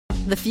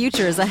The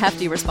future is a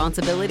hefty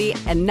responsibility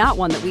and not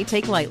one that we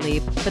take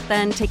lightly, but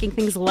then taking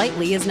things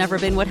lightly has never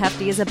been what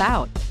Hefty is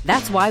about.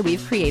 That's why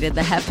we've created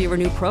the Hefty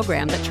Renew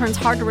program that turns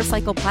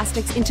hard-to-recycle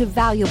plastics into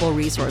valuable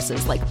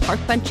resources like park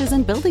benches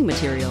and building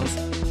materials.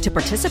 To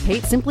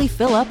participate, simply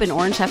fill up an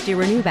orange Hefty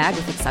Renew bag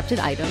with accepted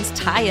items,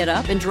 tie it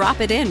up, and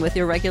drop it in with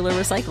your regular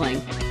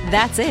recycling.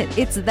 That's it.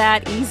 It's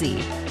that easy.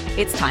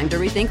 It's time to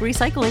rethink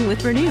recycling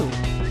with Renew.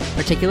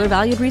 Particular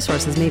valued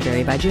resources may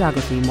vary by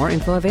geography. More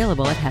info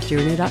available at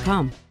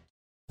heftyrenew.com.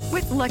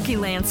 With Lucky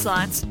Land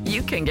Slots,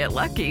 you can get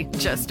lucky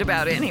just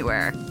about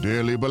anywhere.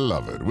 Dearly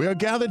beloved, we are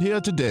gathered here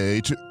today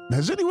to...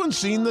 Has anyone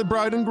seen the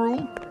bride and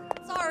groom?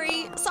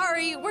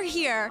 Sorry, we're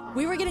here.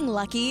 We were getting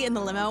lucky in the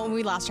limo and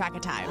we lost track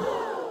of time.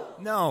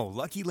 No,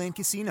 Lucky Land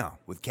Casino,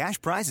 with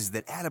cash prizes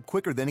that add up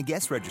quicker than a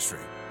guest registry.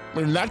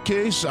 In that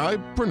case, I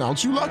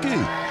pronounce you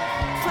lucky.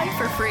 Play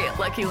for free at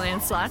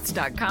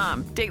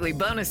LuckyLandSlots.com. Daily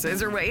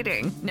bonuses are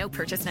waiting. No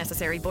purchase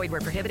necessary. Void where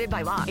prohibited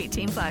by law.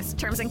 18+.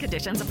 Terms and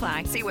conditions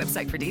apply. See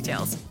website for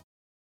details.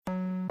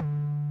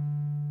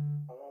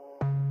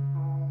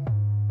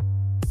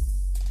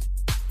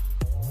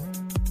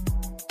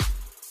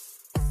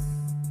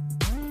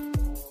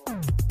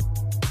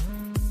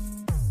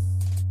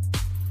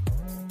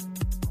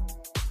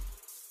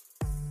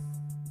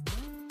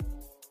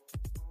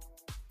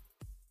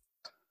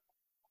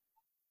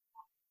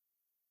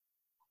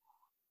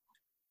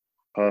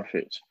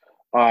 Perfect.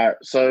 All right.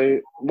 So,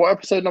 what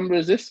episode number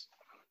is this?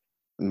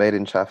 Made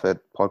in Trafford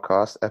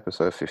podcast,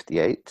 episode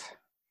 58.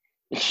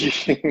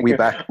 We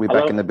back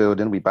in the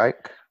building. We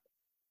back.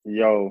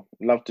 Yo,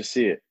 love to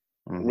see it.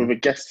 With a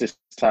guest this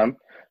time.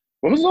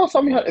 When was the last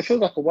time we had? It feels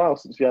like a while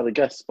since we had a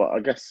guest, but I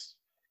guess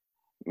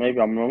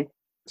maybe I'm wrong.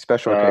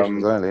 Special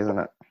occasions only, isn't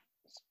it?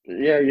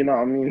 Yeah, you know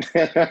what I mean.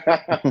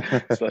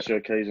 Special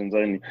occasions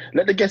only.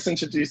 Let the guests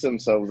introduce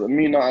themselves.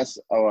 Amina, I've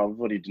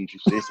already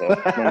introduced yourself.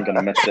 I'm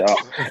gonna mess it up.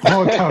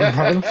 Well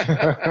done,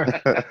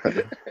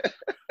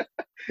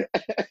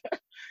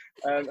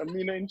 bro.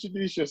 Amina,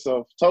 introduce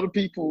yourself. Tell the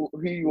people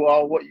who you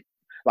are.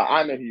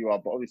 I know who you are,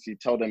 but obviously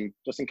tell them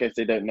just in case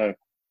they don't know.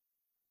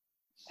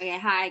 Okay,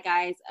 hi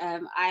guys.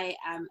 I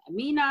am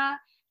Amina,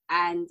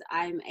 and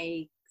I'm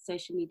a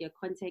social media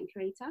content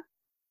creator.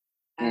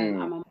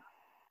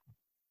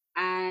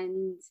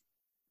 And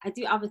I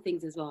do other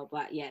things as well,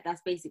 but yeah,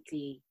 that's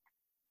basically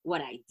what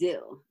I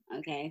do.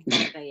 Okay,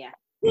 so yeah.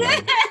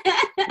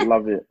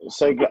 Love it.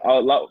 So good.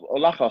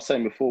 Like I was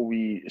saying before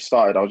we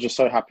started, I was just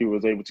so happy we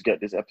was able to get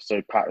this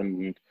episode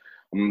patterned.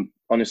 I'm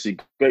honestly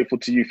grateful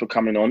to you for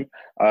coming on.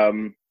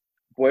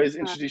 Boys,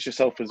 introduce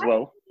yourself as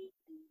well.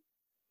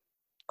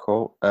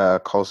 Cool.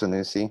 Cole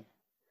Sanusi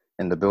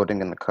in the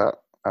building in the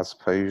cut, as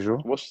per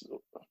usual. What's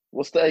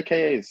the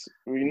AKAs?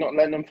 Are you not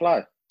letting them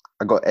fly?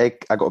 I got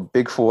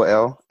big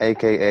 4L,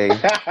 aka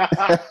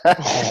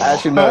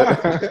actually no,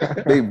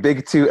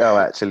 big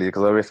 2L actually,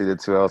 because obviously the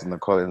 2L's in the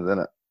Collins,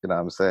 innit? You know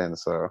what I'm saying?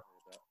 So,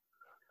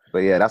 but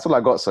yeah, that's all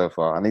I got so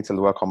far. I need to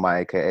work on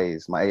my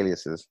AKAs, my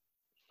aliases.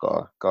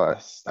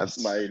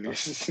 That's my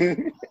aliases.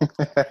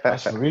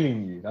 That's really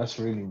new.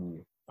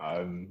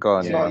 Go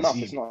on. It's not enough.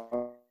 It's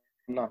not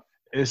enough.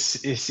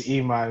 It's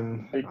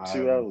E-Man. Big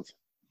 2Ls.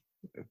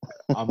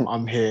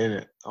 I'm here,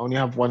 innit? I only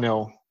have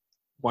 1L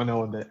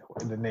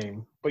in the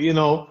name, but you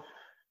know,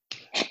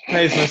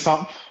 players mess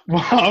up.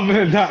 Other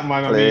than that,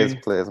 man,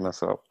 players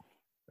mess up.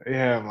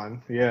 Yeah,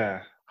 man.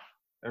 Yeah,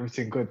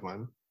 everything good,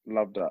 man.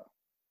 Love that.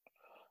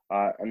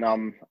 And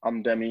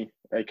I'm Demi,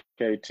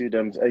 aka Two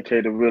Dems,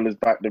 aka the real is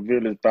back. The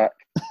real is back.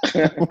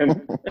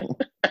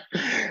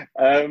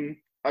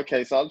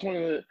 Okay, so I just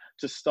wanted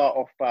to start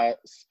off by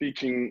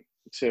speaking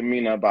to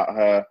Amina about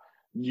her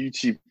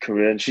YouTube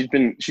career, and she's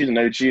an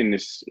OG in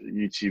this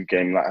YouTube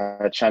game. Like,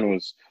 her channel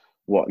was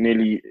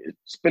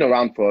it's been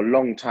around for a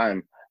long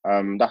time.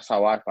 That's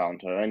how I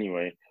found her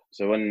anyway.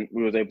 So when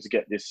we was able to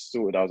get this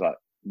sorted, I was like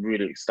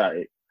really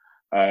ecstatic.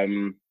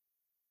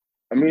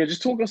 Amina,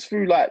 just talk us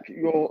through like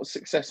your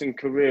success and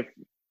career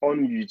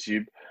on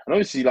YouTube, and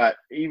obviously like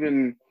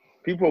even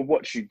people have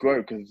watched you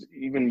grow, because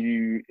even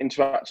you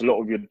interact a lot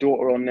with your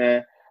daughter on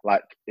there.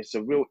 Like, it's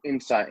a real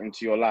insight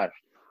into your life.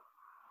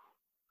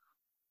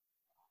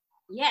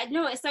 Yeah,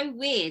 no, it's so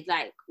weird.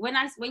 Like when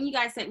you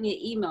guys sent me an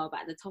email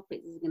about the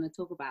topics we're going to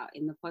talk about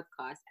in the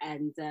podcast,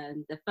 and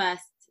the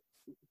first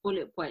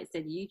bullet point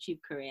said YouTube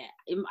career.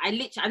 I'm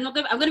going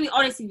to be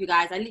honest with you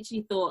guys. I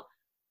literally thought,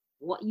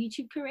 what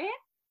YouTube career?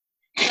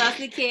 So I was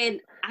thinking,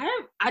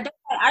 I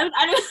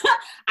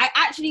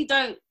actually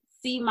don't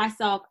see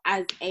myself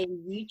as a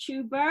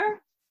YouTuber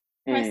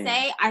per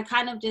se. I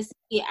kind of just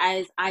see it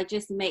as I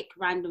just make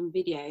random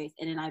videos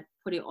and then I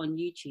put it on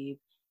YouTube.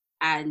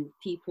 And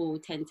people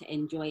tend to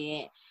enjoy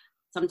it.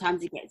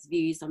 Sometimes it gets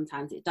views,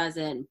 sometimes it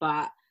doesn't.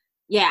 But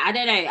yeah, I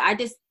don't know. I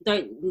just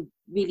don't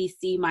really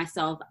see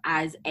myself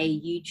as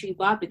a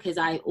YouTuber, because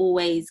I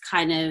always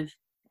I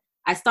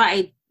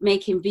started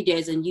making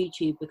videos on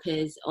YouTube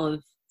because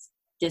of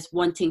just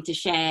wanting to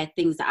share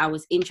things that I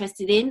was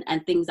interested in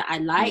and things that I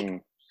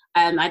like.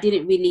 I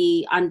didn't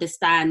really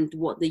understand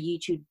what the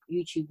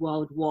YouTube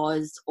world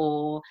was,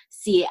 or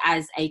see it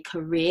as a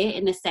career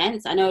in a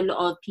sense. I know a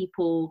lot of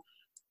people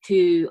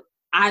who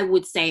I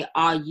would say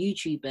are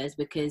YouTubers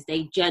because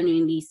they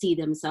genuinely see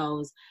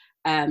themselves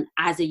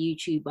as a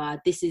YouTuber.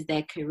 This is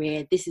their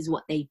career. This is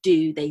what they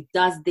do. They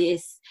does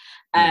this.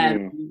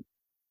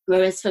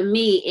 Whereas for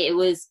me,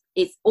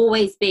 it's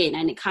always been,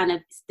 and it kind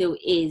of still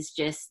is,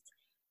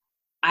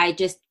 I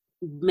just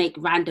make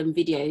random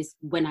videos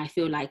when I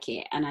feel like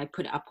it, and I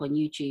put it up on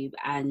YouTube,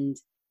 and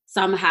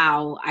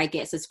somehow I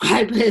get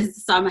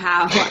subscribers.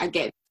 Somehow I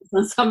get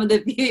on some of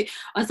the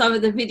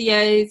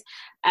videos.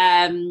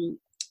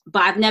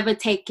 But I've never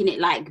taken it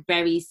like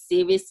very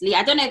seriously.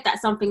 I don't know if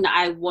that's something that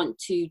I want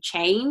to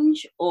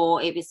change,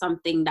 or if it's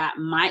something that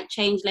might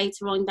change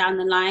later on down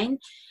the line.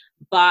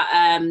 But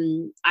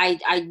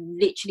I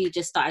literally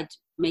just started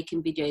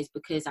making videos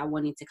because I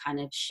wanted to kind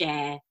of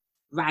share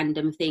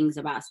random things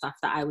about stuff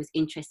that I was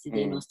interested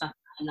in or stuff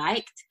that I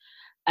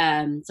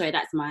liked. So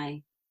that's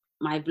my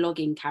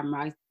vlogging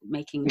camera,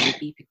 making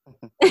beeping.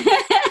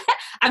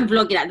 I'm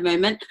vlogging at the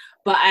moment.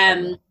 But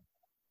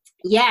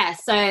yeah,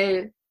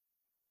 so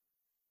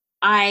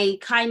I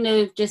kind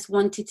of just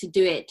wanted to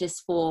do it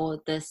just for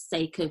the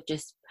sake of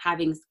just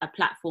having a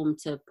platform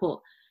to put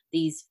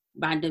these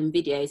random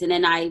videos. And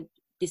then I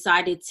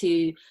decided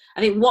to, I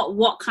think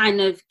what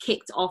kind of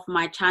kicked off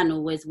my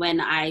channel was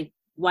when I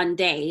one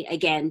day,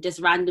 again, just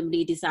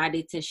randomly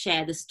decided to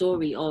share the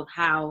story of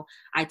how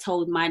I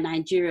told my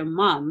Nigerian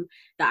mum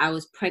that I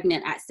was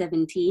pregnant at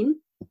 17.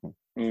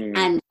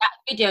 And that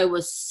video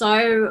was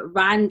so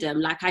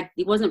random, like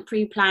it wasn't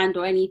pre-planned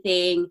or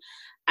anything.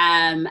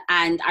 And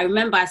I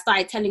remember I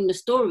started telling the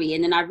story,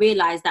 and then I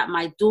realized that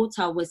my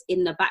daughter was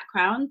in the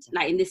background,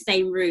 like in the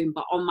same room,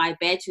 but on my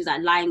bed. She was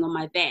like lying on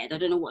my bed. I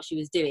don't know what she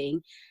was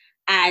doing.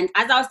 And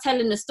as I was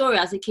telling the story,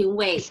 I was thinking,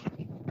 wait,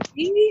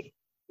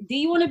 do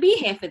you want to be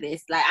here for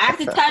this? Like, I have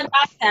to turn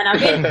back and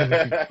I'm in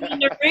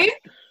the room.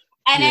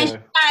 And then she's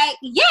like,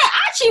 yeah, I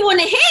actually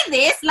want to hear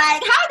this.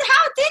 Like,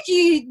 how did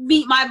you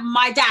meet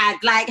my dad?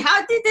 Like,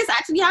 how did this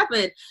actually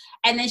happen?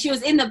 And then she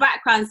was in the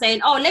background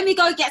saying, oh, let me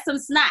go get some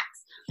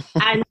snacks.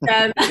 And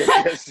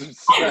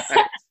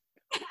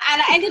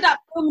and I ended up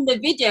filming the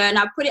video, and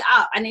I put it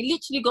up, and it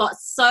literally got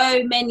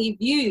so many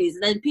views.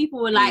 And then people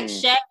were like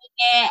sharing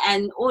it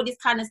and all this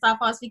kind of stuff.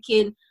 I was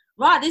thinking,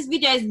 wow, this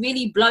video is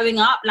really blowing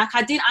up. Like,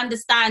 I didn't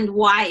understand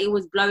why it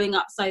was blowing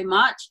up so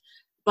much.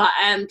 But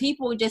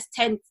people just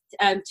like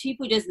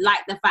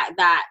the fact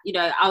that, you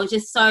know,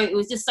 it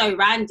was just so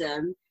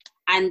random.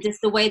 And just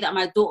the way that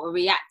my daughter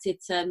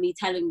reacted to me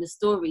telling the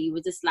story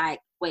was just like,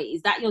 wait,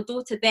 is that your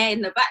daughter there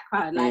in the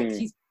background? Like,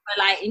 she's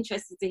like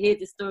interested to hear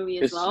the story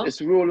as well. It's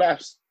real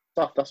life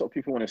stuff. That's what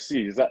people want to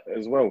see, is that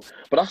as well.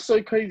 But that's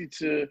so crazy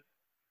to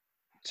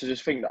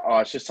just think that,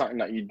 it's just something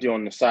that you do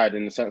on the side,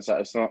 in the sense that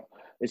it's not.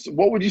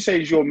 What would you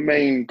say is your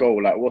main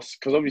goal? Like,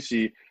 because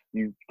obviously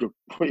you're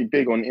pretty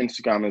big on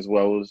Instagram as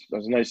well.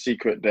 There's no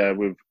secret there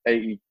with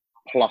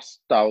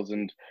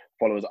 80,000+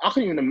 followers. I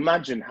can't even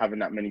imagine having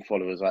that many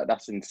followers. Like,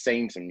 that's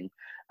insane to me.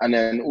 And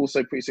then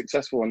also pretty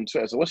successful on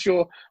Twitter. So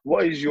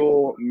what is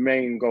your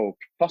main goal,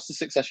 plus the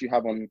success you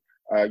have on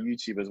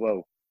YouTube as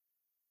well?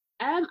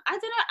 I don't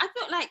know. I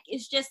feel like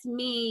it's just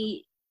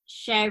me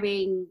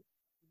sharing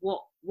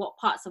what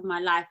parts of my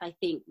life I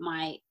think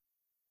might,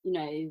 you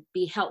know,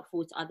 be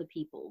helpful to other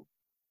people.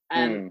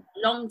 A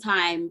long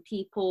time,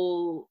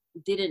 people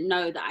didn't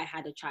know that I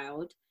had a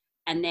child,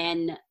 and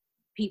then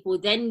people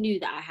then knew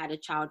that I had a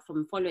child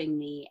from following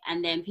me,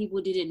 and then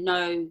people didn't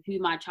know who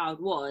my child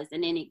was.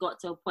 And then it got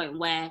to a point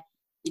where,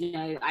 you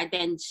know, I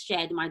then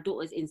shared my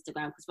daughter's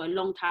Instagram, because for a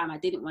long time I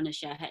didn't want to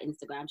share her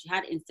Instagram. She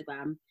had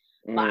Instagram,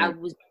 but I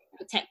was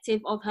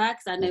protective of her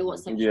because I know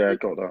what's I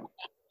got that.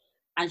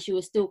 And she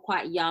was still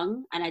quite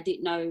young, and I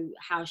didn't know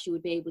how she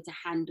would be able to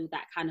handle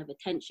that kind of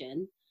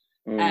attention.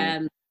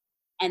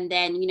 And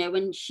then, you know,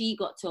 when she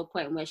got to a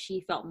point where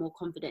she felt more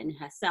confident in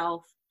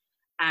herself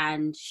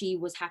and she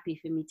was happy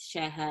for me to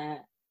share her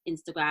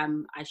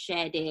Instagram, I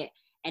shared it.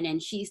 And then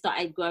she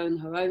started growing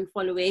her own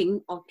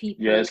following of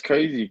people. Yeah, it's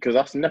crazy, because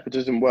that's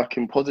nepotism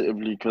working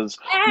positively, because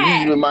you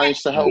even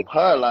managed to help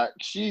her. Like,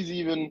 she's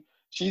even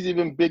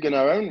big in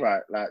her own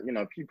right. Like, you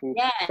know, people.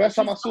 Yeah, first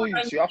time I saw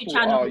you two, I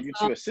thought, you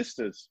two are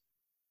sisters.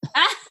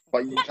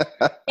 But yeah,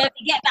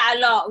 we get that a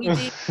lot. We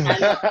do that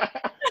a lot.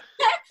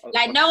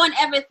 Like, no one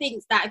ever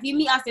thinks that if you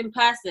meet us in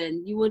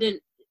person, you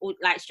wouldn't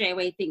like straight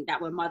away think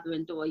that we're mother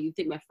and daughter. You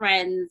think we're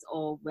friends,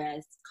 or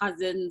we're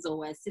cousins, or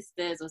we're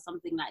sisters, or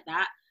something like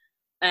that.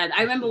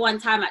 I remember one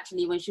time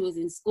actually when she was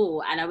in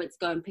school, and I went to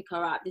go and pick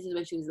her up. This is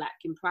when she was like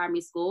in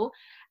primary school,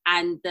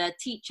 and the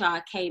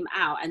teacher came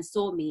out and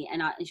saw me,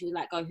 and she was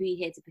like, "Oh, who are you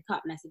here to pick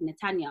up?" And I said,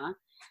 "Netanya."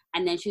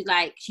 And then she was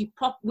like, she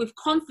popped with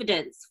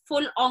confidence,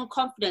 full on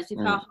confidence, with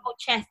her whole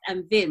chest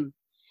and vim.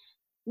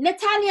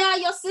 "Netanya,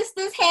 your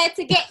sister's here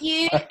to get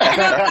you."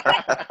 And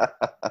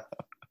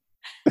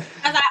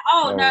I was like,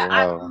 "Oh no,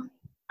 wow.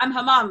 I'm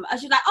her mum." And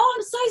she's like, "Oh,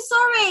 I'm so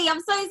sorry. I'm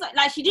so sorry."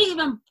 Like, she didn't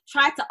even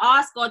try to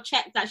ask or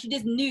check that. She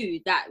just knew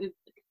that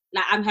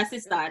Like, I'm her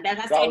sister.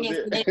 That's the That only was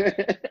explanation.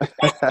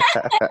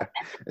 it.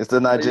 It's the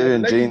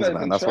Nigerian Ladies genes, don't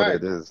man. even That's what try.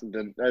 it is.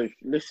 No,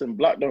 listen,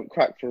 black don't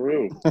crack for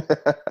real.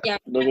 Yeah,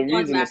 There's a thank God,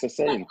 reason man. it's the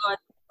same. Thank God.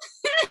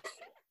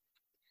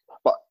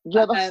 But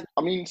yeah, that's.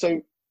 I mean,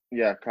 so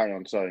yeah, carry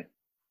on. Sorry.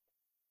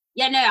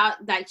 Yeah, no,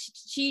 like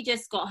she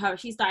just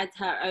she started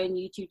her own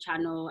YouTube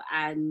channel,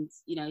 and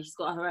you know, she's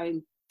got her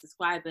own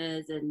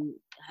subscribers and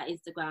her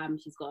Instagram.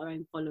 She's got her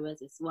own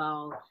followers as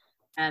well.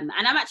 And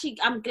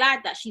I'm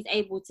glad that she's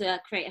able to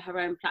create her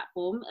own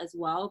platform as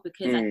well,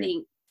 because I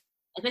think,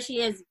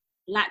 especially as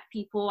Black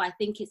people, I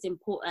think it's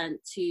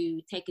important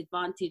to take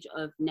advantage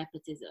of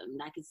nepotism.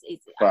 Like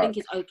I think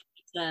it's okay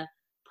to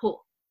put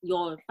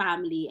your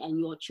family and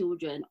your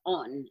children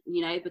on,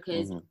 you know,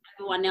 because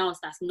everyone else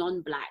that's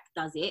non-Black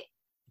does it.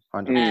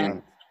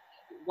 100%.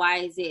 Why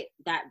is it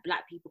that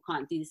Black people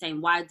can't do the same?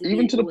 Why do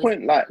even to the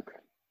point, like,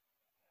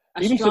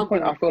 even to the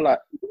point, I feel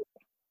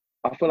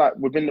like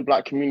within the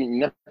Black community,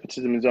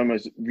 nepotism is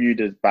almost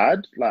viewed as bad.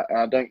 Like,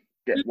 I don't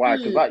get why,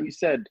 because like you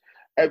said,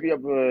 every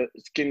other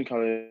skin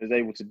color is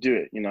able to do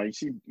it. You know, you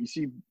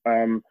see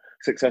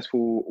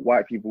successful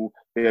white people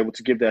be able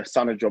to give their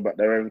son a job at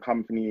their own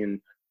company and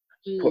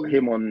put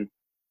him on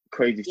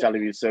crazy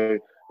salaries. So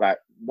like,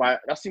 why?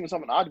 That's even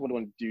something I'd want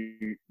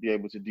to be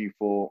able to do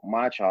for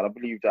my child. I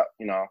believe that,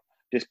 you know,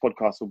 this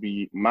podcast will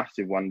be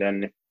massive one day,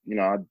 and if, you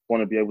know, I'd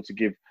want to be able to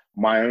give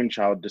my own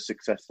child the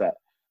success that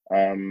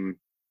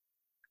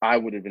I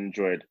would have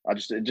enjoyed.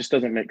 It just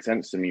doesn't make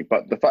sense to me.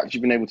 But the fact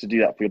you've been able to do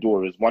that for your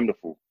daughter is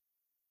wonderful.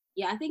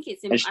 Yeah, I think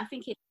it's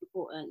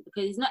important,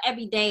 because it's not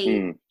every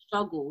day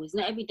struggle. It's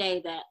not every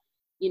day that,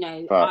 you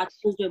know, our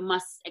children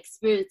must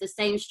experience the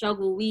same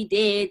struggle we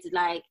did.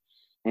 Like,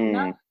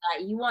 no,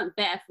 like, you want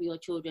better for your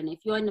children. If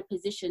you're in a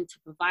position to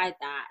provide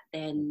that,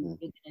 then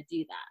you're gonna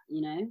do that.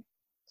 You know,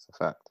 it's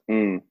a fact.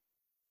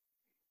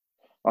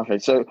 Okay,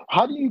 so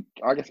how do you?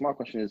 I guess my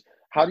question is,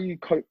 how do you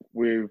cope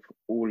with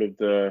all of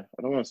the?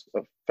 I don't want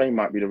to. Fame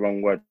might be the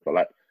wrong word, but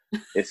like,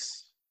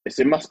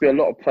 it must be a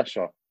lot of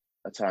pressure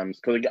at times,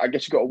 because I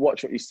guess you got to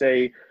watch what you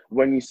say,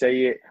 when you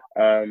say it.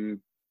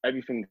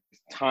 Everything's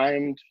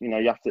timed. You know,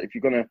 you have to, if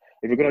you're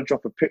gonna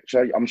drop a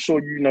picture, I'm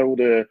sure you know all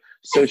the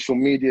social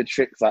media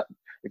tricks. Like,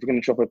 if you're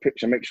gonna drop a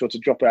picture, make sure to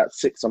drop it at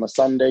 6 on a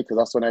Sunday, because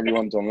that's when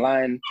everyone's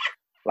online.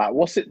 Like,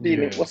 what's it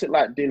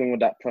like dealing with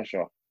that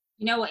pressure?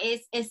 You know what?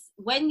 It's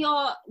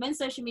when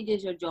social media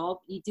is your job,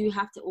 you do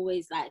have to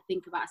always like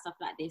think about stuff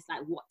like this,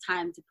 like what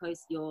time to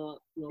post your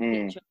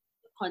picture,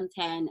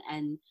 content,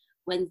 and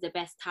when's the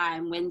best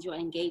time, when's your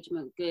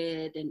engagement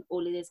good, and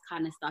all of this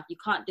kind of stuff. You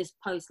can't just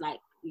post like,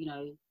 you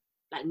know,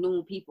 like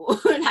normal people.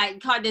 Like,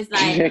 can't just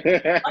like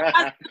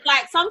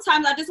like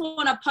sometimes I just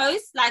want to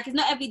post. Like, it's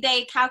not every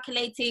day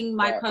calculating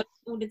my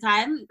posts all the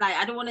time. Like,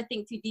 I don't want to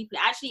think too deeply.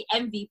 I actually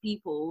envy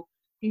people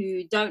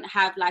who don't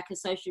have like a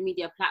social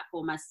media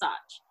platform as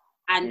such,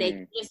 and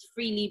they just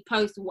freely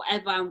post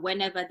whatever and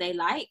whenever they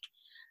like.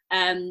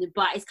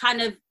 But it's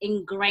kind of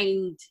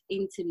ingrained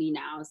into me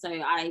now, so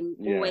I'm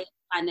always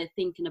kind of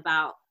thinking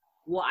about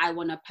what I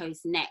want to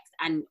post next,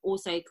 and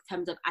also in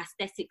terms of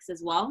aesthetics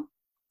as well.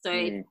 So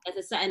if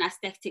there's a certain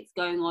aesthetics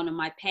going on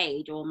my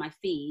page or my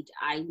feed,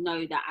 I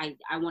know that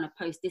I want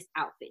to post this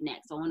outfit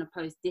next. I want to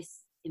post this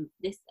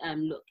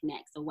look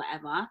next, or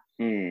whatever.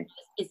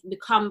 It's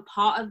become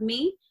part of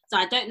me. So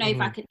I don't know if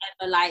I could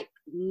ever like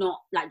not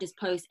like just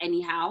post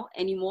anyhow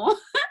anymore.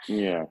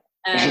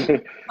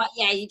 But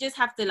yeah, you just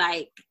have to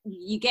like,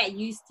 you get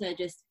used to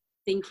just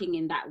thinking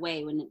in that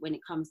way when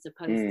it comes to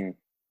posting.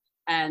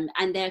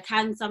 And there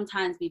can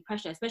sometimes be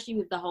pressure, especially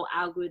with the whole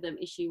algorithm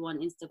issue on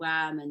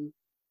Instagram, and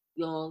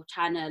you're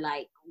trying to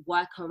like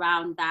work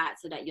around that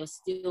so that you're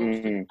still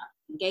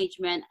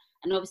engagement.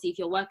 And obviously if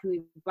you're working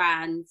with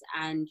brands,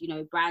 and you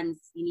know,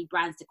 you need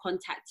brands to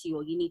contact you,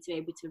 or you need to be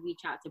able to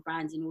reach out to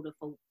brands in order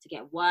to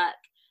get work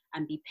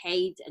and be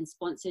paid and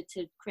sponsored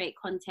to create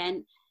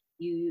content,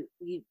 you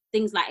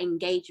things like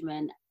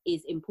engagement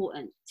is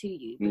important to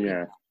you,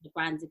 because the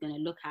brands are going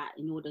to look at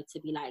in order to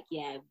be like,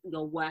 yeah,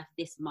 you're worth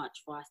this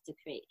much for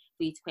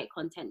you to create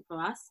content for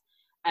us.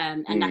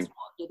 And that's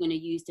what you're going to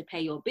use to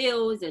pay your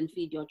bills and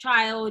feed your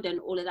child and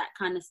all of that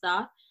kind of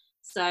stuff.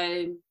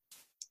 So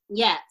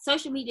yeah,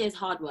 social media is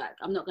hard work.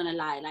 I'm not going to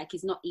lie. Like,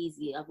 it's not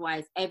easy.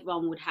 Otherwise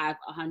everyone would have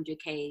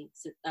 100k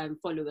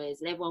followers,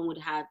 and everyone would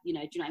have, you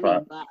know, do you know what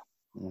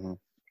I mean?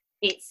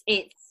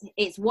 But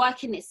it's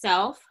work in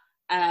itself.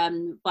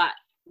 But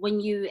when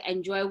you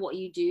enjoy what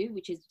you do,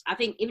 which is, I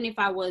think even if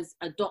I was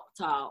a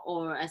doctor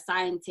or a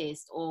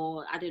scientist,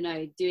 or I don't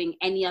know, doing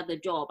any other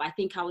job, I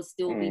think I would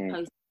still be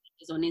posting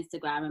on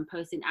Instagram and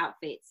posting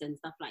outfits and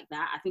stuff like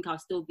that. I think I'll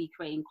still be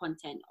creating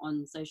content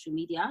on social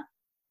media.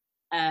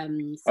 So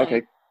it's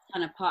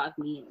kind of part of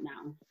me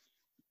now.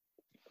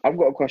 I've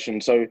got a question.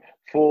 So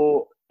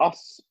for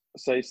us,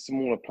 say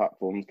smaller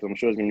platforms, because I'm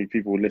sure there's going to be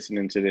people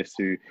listening to this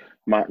who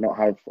might not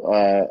have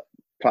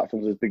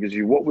platforms as big as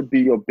you, what would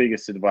be your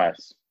biggest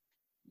advice?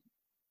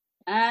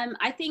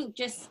 I think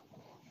just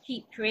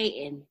keep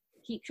creating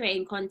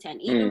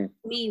content. Even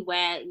for me,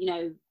 where, you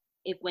know,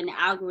 when the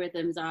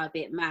algorithms are a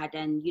bit mad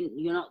and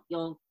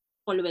you're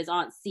followers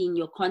aren't seeing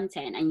your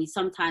content, and you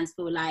sometimes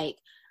feel like,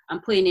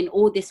 I'm putting in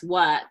all this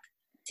work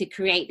to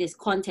create this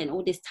content,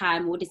 all this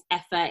time, all this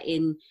effort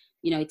in,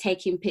 you know,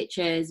 taking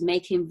pictures,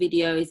 making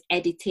videos,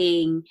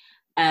 editing,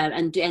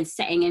 and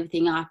setting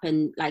everything up,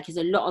 and like there's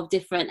a lot of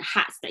different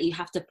hats that you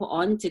have to put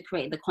on to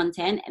create the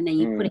content, and then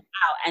you put it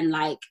out and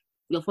like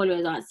your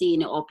followers aren't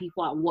seeing it or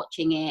people aren't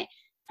watching it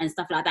and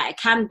stuff like that. It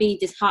can be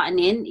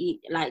disheartening,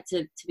 like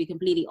to be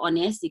completely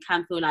honest. You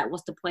can feel like,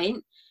 what's the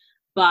point?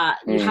 But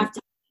you have to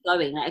keep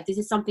going. Like if this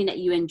is something that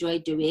you enjoy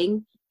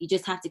doing, you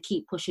just have to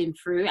keep pushing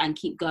through and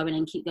keep going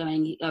and keep going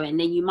and keep going. And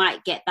then you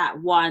might get that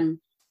one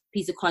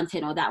piece of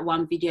content or that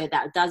one video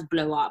that does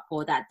blow up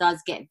or that does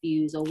get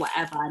views or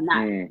whatever, and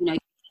that you know,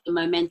 the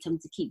momentum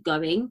to keep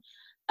going.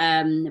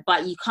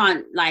 But you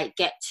can't like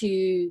get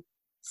too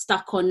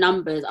stuck on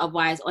numbers,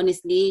 otherwise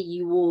honestly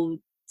you will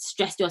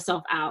stress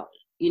yourself out,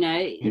 you know.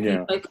 If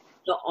you focus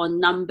a lot on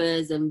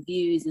numbers and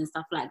views and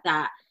stuff like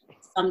that,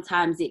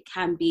 sometimes it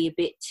can be a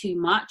bit too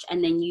much,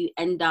 and then you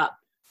end up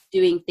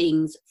doing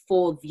things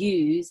for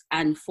views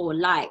and for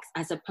likes,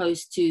 as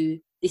opposed to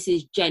this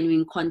is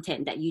genuine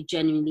content that you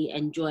genuinely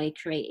enjoy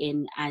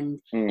creating and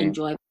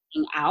enjoy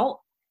putting out.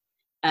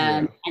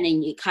 And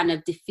then it kind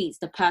of defeats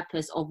the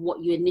purpose of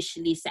what you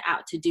initially set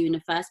out to do in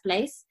the first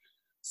place.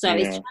 So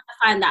it's trying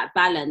to find that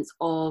balance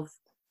of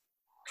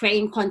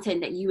creating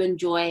content that you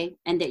enjoy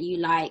and that you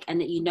like and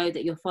that you know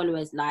that your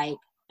followers like,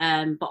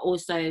 but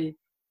also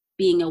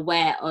being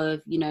aware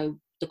of, you know,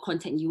 the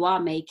content you are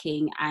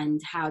making and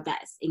how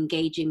that's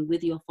engaging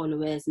with your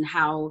followers and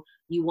how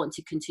you want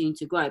to continue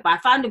to grow. But I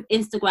found with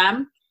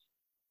Instagram,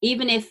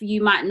 even if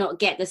you might not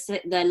get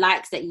the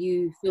likes that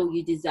you feel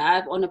you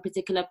deserve on a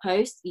particular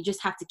post, you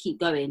just have to keep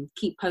going,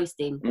 keep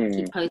posting,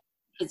 keep posting.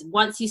 Because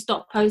once you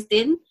stop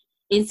posting,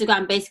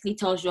 Instagram basically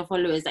tells your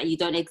followers that you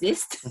don't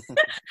exist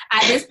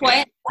at this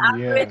point.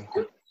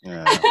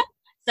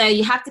 So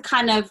you have to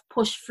kind of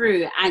push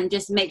through and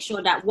just make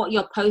sure that what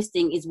you're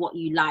posting is what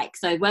you like.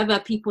 So whether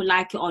people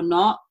like it or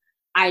not,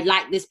 I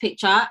like this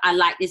picture, I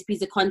like this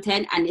piece of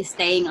content, and it's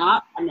staying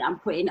up and I'm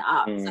putting it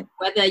up. So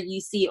whether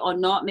you see it or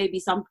not, maybe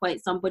some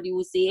point somebody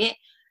will see it.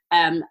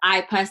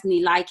 I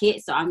personally like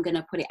it, so I'm going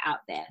to put it out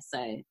there.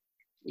 So,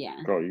 yeah.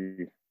 Got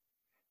you.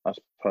 That's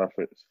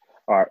perfect.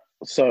 All right.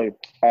 So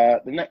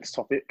the next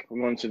topic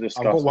we want to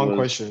discuss. I've got one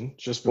question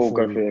just before we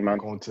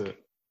go on to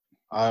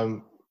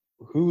it.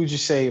 Who would you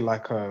say,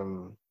 like,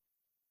 in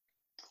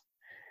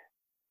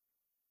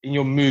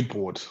your mood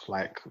board,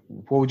 like,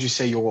 what would you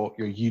say your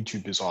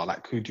YouTubers are?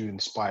 Like, who do you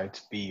inspire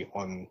to be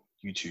on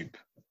YouTube?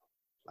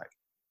 Like,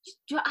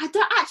 I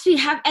don't actually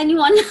have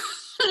anyone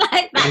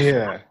like that.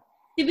 Yeah.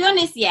 To be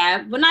honest,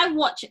 yeah, when I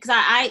watch, because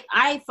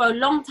I for a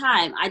long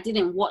time, I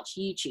didn't watch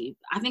YouTube.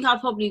 I think I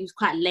probably was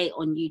quite late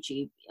on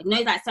YouTube. I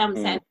know that some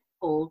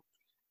people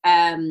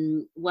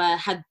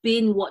had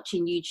been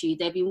watching YouTube.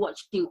 They've been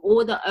watching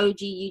all the OG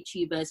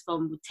YouTubers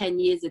from 10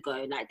 years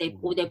ago. Like they've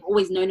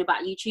always known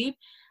about YouTube.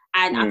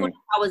 And I thought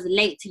I was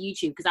late to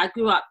YouTube because I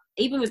grew up,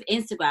 even with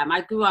Instagram,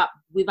 I grew up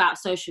without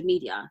social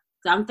media.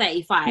 So I'm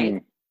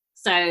 35.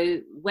 So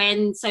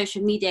when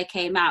social media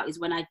came out is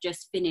when I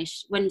just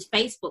finished, when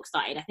Facebook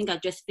started. I think I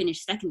just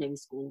finished secondary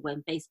school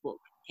when Facebook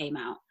came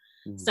out.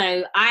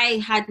 So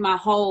I had my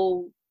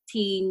whole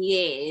teen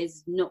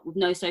years with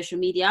no social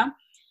media.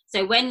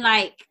 So when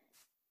like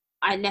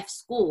I left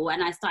school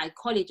and I started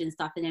college and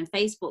stuff, and then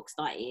Facebook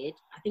started,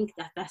 I think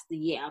that's the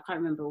year, I can't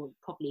remember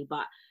properly,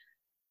 but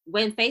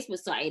when Facebook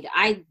started,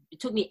 it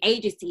took me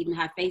ages to even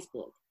have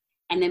Facebook.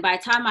 And then by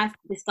the time I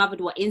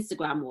discovered what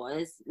Instagram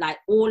was, like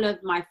all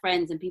of my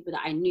friends and people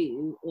that I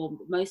knew, or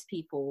most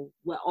people,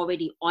 were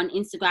already on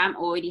Instagram,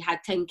 already had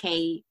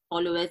 10K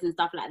followers and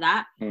stuff like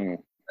that.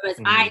 Whereas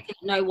I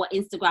didn't know what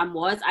Instagram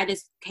was. I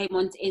just came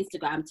onto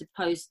Instagram to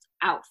post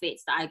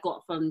outfits that I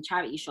got from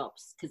charity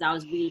shops because I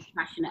was really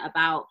passionate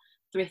about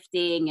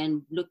thrifting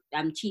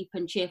and cheap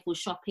and cheerful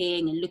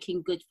shopping and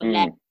looking good for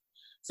less.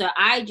 So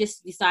I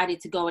just decided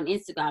to go on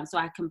Instagram so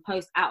I can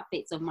post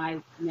outfits of my,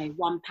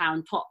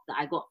 £1 top that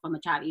I got from a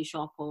charity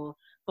shop or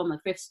from a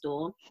thrift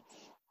store.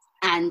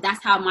 And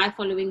that's how my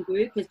following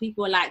grew, because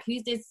people were like,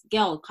 who's this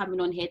girl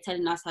coming on here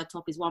telling us her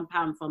top is £1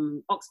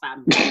 from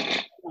Oxfam?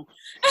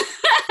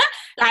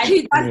 Like,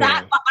 who does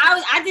that? But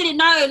I didn't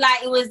know,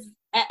 like, it was,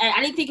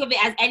 I didn't think of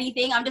it as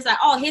anything. I'm just like,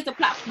 oh, here's a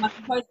platform I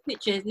can post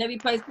pictures. Let me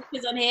post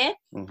pictures on here.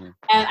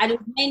 And it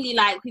was mainly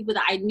like people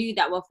that I knew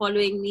that were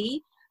following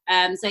me.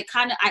 So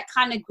I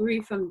kind of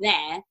grew from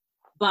there,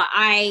 but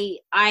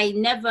I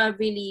never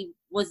really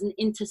wasn't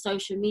into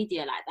social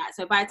media like that.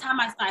 So by the time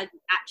I started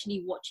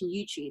actually watching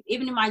YouTube,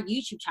 even in my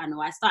YouTube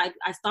channel, I started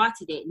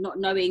it not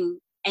knowing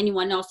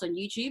anyone else on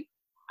YouTube.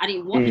 I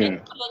didn't watch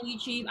anyone on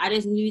YouTube. I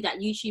just knew that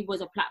YouTube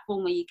was a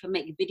platform where you can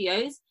make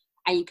videos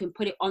and you can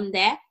put it on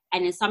there,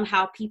 and then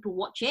somehow people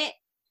watch it.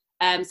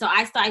 So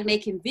I started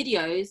making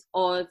videos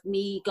of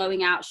me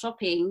going out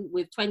shopping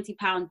with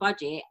 £20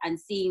 budget and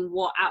seeing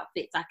what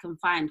outfits I can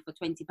find for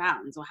 £20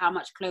 or how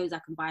much clothes I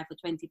can buy for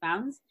 £20.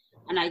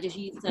 And I just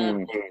used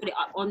to put it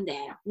up on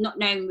there, not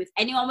knowing if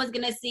anyone was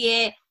going to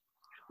see it.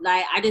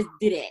 Like, I just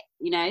did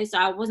it, So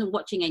I wasn't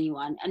watching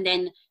anyone. And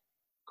then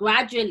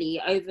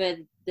gradually over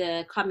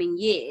the coming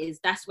years,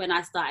 that's when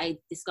I started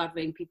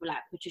discovering people like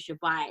Patricia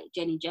Bright,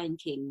 Jenny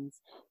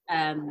Jenkins,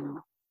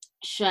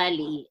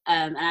 Shirley,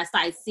 and I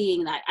started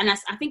seeing that, and I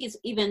think it's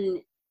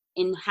even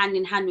in hand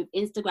with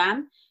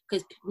Instagram,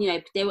 because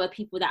there were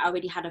people that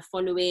already had a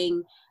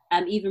following,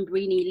 even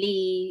Brini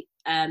Lee,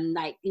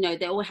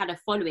 they all had a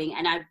following,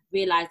 and I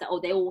realized that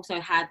they also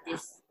had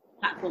this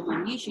platform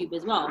on YouTube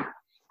as well.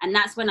 And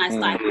that's when I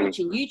started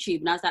watching YouTube,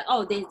 and I was like,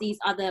 there's these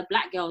other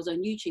Black girls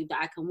on YouTube that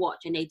I can watch,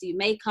 and they do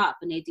makeup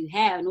and they do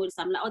hair and all this.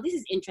 I'm like, this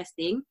is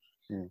interesting.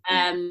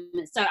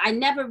 So I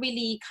never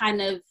really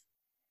kind of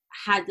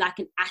had like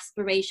an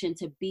aspiration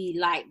to be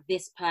like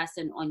this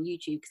person on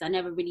YouTube, because I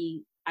never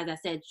really, as I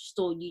said,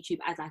 saw YouTube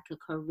as like a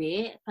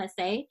career per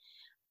se.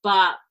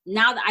 But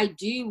now that I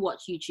do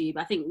watch YouTube,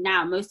 I think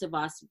now most of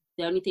us,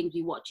 the only things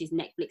we watch is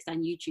Netflix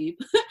and YouTube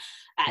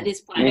at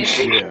this point.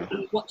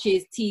 Nobody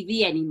watches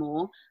TV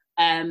anymore.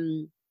 I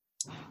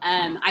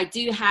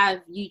do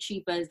have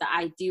YouTubers that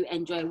I do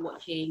enjoy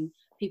watching,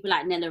 people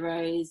like Nella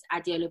Rose,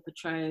 Adiola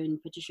Patron,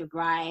 Patricia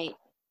Bright.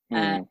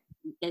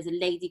 There's a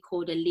lady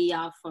called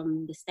Aaliyah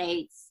from the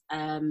States,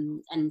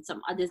 and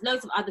there's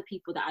loads of other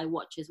people that I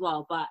watch as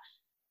well. But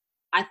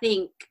I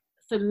think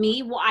for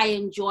me, what I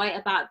enjoy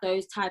about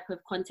those type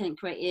of content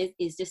creators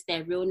is just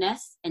their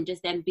realness and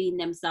just them being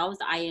themselves.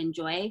 That I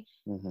enjoy,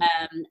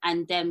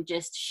 and them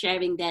just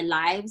sharing their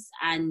lives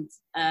and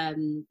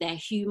their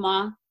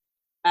humor,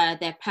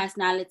 their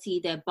personality,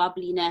 their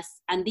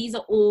bubbliness. And these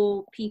are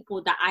all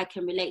people that I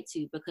can relate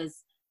to,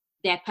 because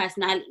their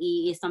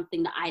personality is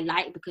something that I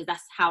like, because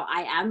that's how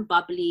I am,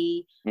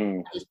 bubbly,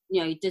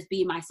 just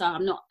be myself.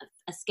 I'm not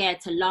scared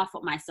to laugh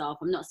at myself.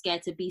 I'm not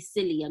scared to be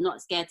silly. I'm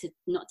not scared to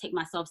not take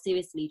myself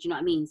seriously. Do you know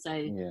what I mean? So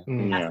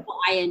that's what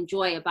I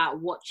enjoy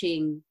about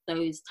watching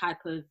those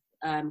type of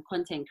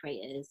content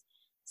creators.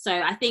 So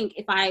I think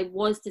if I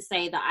was to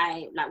say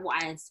that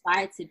what I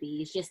aspire to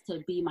be is just to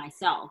be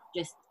myself,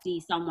 just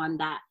be someone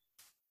that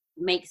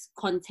makes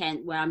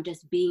content where I'm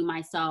just being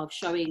myself,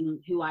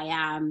 showing who I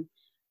am,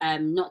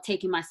 not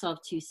taking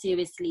myself too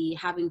seriously,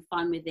 having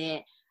fun with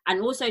it,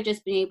 and also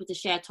just being able to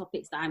share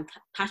topics that I'm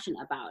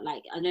passionate about.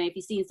 Like, I don't know if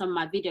you've seen some of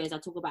my videos, I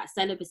talk about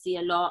celibacy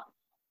a lot,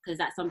 because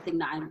that's something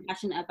that I'm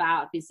passionate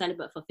about. I've been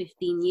celibate for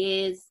 15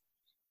 years.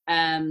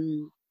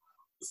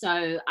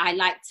 So I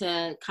like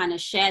to kind of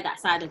share that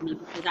side of me,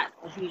 because that's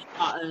a huge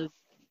part of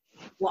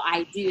what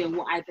I do and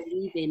what I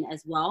believe in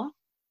as well.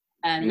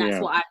 And that's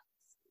what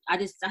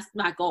that's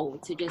my goal,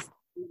 to just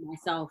be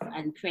myself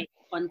and create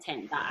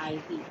content that I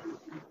think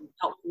is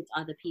helpful to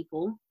other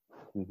people.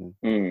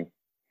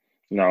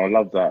 No, I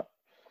love that.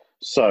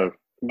 So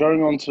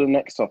going on to the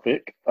next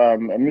topic,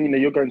 Amina,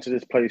 you're going to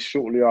this place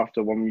shortly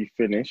after when we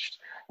finished.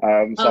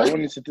 I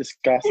wanted to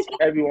discuss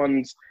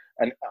everyone's,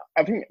 and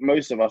I think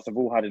most of us have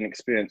all had an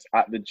experience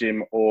at the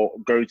gym or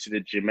go to the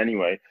gym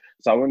anyway.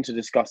 So I want to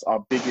discuss our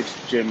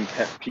biggest gym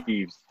pet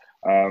peeves.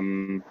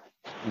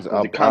 Is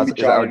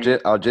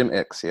it our gym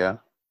X, yeah?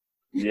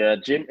 Yeah,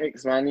 gym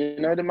X, man. You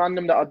know, the man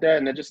them that are there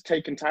and they're just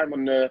taking time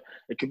on it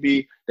could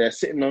be they're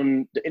sitting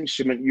on the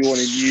instrument you want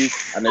to use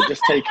and they're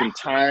just taking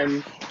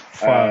time.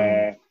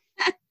 Iman's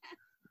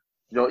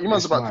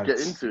about to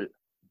get into it.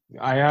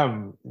 I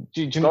am.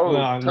 Do you know?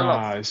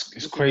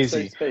 It's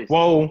crazy.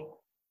 Well,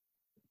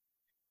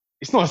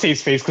 it's not a safe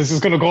space because it's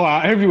going to go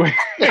out everywhere.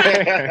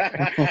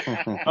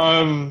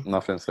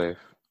 Nothing safe.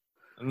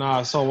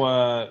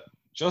 So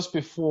just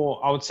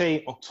before, I would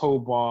say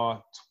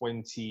October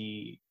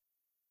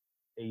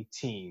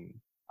 2018,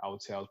 I would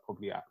say I was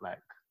probably at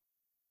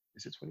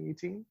is it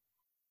 2018?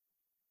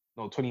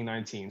 No,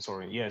 2019,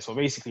 sorry. Yeah, so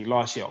basically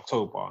last year,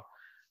 October,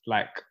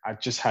 I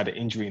just had an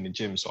injury in the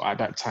gym. So at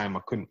that time,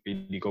 I couldn't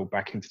really go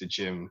back into the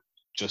gym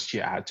just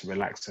yet. I had to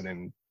relax and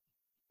then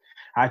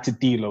I had to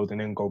deload and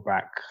then go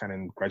back and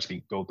then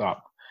gradually build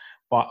up.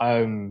 But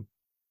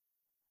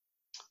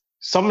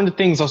some of the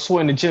things I saw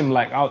in the gym,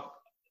 I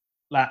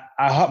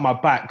hurt my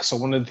back. So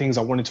one of the things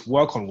I wanted to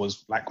work on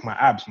was my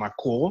abs, my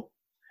core.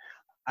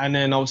 And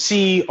then I would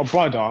see a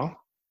brother,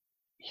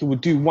 he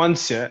would do one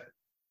set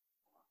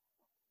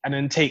and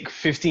then take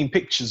 15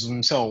 pictures of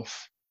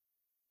himself.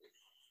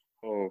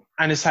 Oh.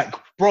 And it's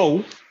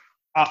bro,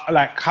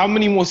 how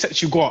many more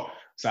sets you got?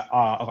 It's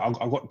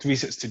I've got 3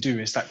 sets to do.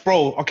 It's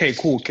bro, okay,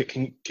 cool.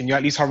 Can you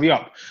at least hurry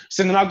up?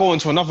 So then I go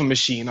into another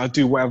machine, I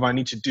do whatever I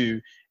need to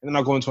do. And then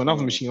I go into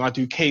another machine, I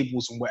do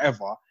cables and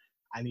whatever.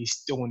 And he's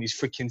still on his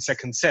freaking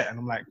second set. And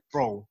I'm like,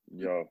 bro,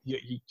 you're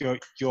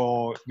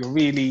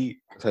really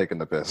taking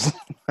the piss.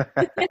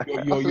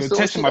 You're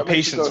testing my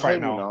patience right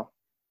now.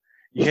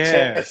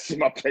 Yeah. Testing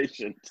my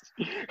patience.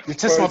 You're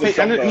testing my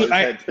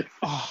patience.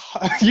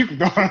 You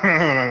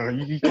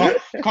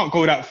can't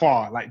go that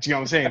far. Do you know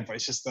what I'm saying? But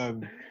it's just,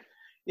 certain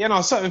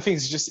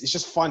things, it's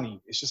just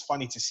funny. It's just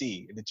funny to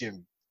see in the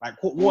gym.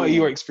 What are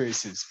your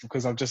experiences?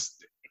 Because I've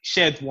just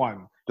shared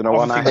one. You know,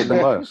 one I hate the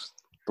most?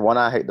 The one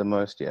I hate the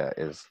most,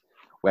 is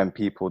when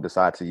people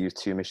decide to use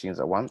 2 machines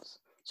at once.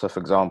 So, for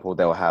example,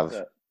 they'll have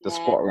the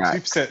squat rack.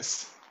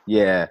 Supersets.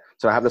 Yeah.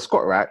 So I have the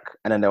squat rack,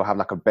 and then they'll have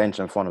a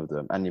bench in front of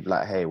them, and you'd be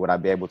like, "Hey, would I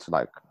be able to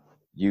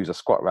use a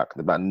squat rack.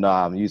 They're like,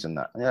 nah, I'm using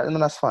that. Yeah, and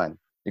then that's fine.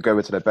 You go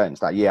over to the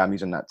bench, like, yeah, I'm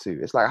using that too.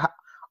 It's like,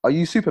 are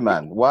you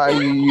Superman? Why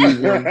are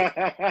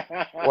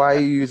you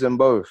using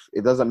both?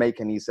 It doesn't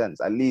make any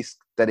sense. At least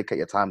dedicate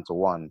your time to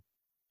one,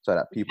 so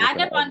that people. I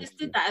never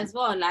understood that as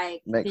well.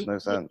 Like, makes no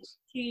sense.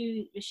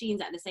 Two machines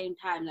at the same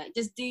time. Like,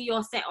 just do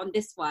your set on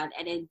this one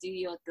and then do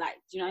your, like,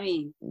 do you know what I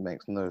mean? It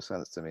makes no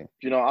sense to me.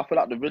 You know, I feel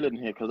like the villain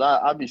here because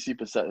I'd be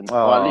supersetting.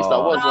 Oh, or at least I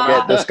was.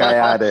 Get this guy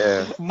out of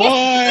here.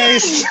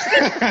 Moist!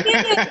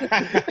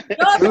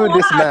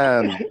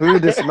 Who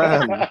this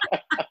man?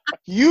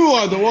 You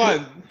are the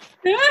one.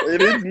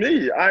 It is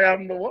me. I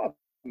am the one.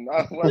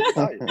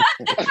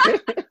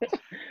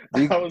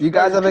 Do you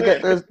guys ever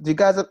get those? Do you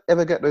guys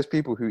ever get those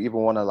people who even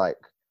want to like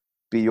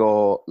be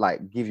your,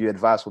 like, give you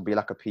advice or be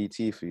like a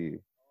PT for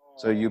you?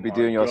 So you'll be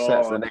doing your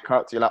sets and they come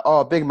up to you like,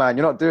 oh, big man,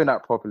 you're not doing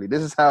that properly.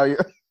 This is how you.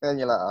 And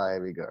you're like, oh,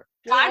 here we go.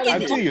 I get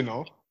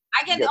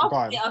the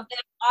opposite of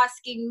them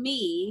asking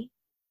me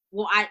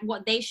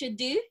what they should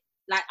do.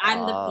 Like,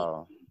 I'm the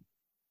PT.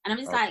 And I'm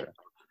just like,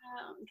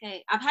 oh,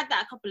 okay. I've had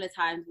that a couple of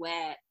times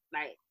where,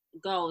 like,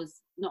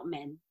 girls, not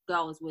men,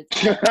 girls would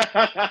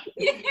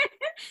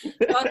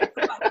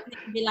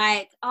be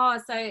like, oh,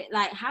 so,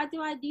 like, how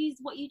do I use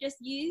what you just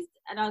used?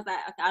 And I was like,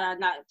 okay, and I'd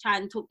like try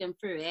and talk them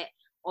through it.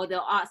 Or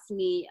they'll ask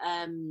me,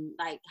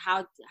 like,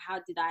 have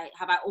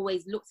I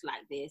always looked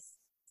like this?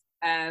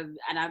 And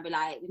I'd be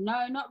like,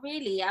 no, not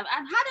really. I've had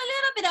a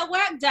little bit of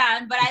work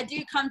done, but I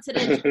do come to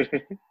the gym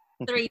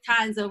 3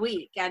 times a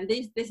week, and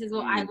this is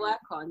what I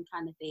work on,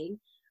 kind of thing.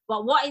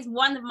 But what is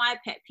one of my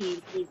pet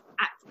peeves is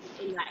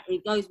actually, like,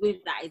 it goes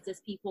with that, is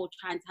just people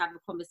trying to have a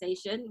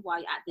conversation while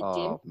you're at the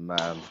gym. Oh,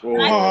 man.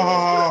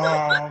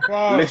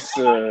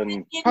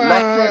 Listen, my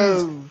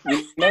friends,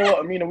 you know what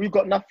I mean? We've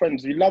got enough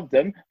friends. We love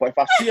them. But if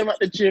I see them at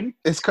the gym,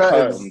 it's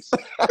curtains.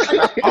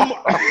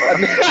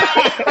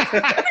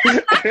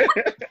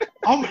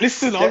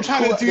 Listen, I'm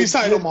trying to do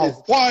something on my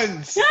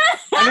ones.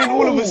 And then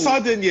all of a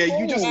sudden,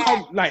 you just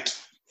come, like,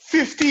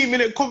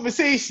 15-minute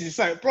conversation. It's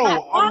like, bro,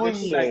 I'm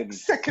on like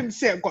second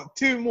set. I've got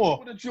 2 more. I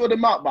want to draw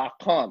them out, but I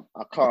can't.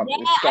 Yeah, and you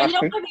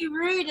don't want to be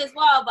rude as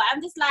well. But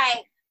I'm just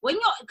like,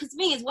 because the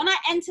thing is, when I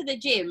enter the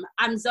gym,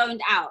 I'm zoned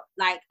out.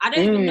 Like, I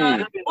don't even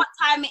know what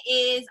time it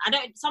is.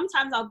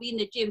 Sometimes I'll be in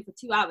the gym for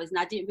 2 hours and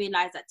I didn't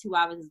realize that 2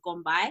 hours has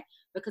gone by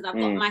because I've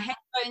got my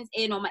headphones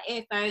in or my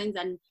earphones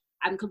and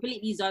I'm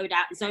completely zoned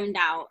out.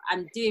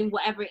 I'm doing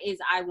whatever it is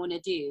I want to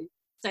do.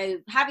 So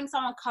having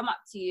someone come up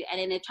to you and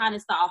then they're trying to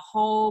start a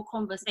whole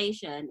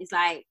conversation is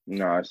like,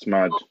 no, it's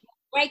mad.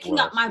 Breaking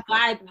up my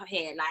vibe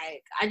here.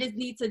 Like, I just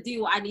need to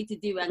do what I need to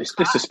do. And it's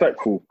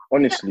disrespectful,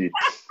 honestly.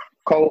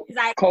 Cole,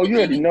 you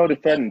already know the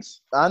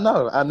fence. I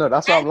know.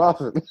 That's why I'm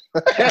laughing.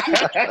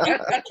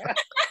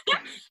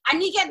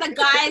 And you get the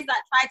guys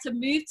that try to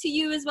move to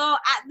you as well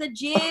at the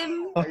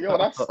gym. Yo,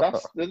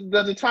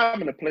 there's a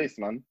time and a place,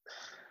 man.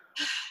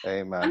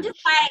 Hey, man. I'm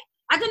just like,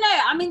 I don't know.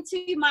 I'm in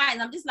 2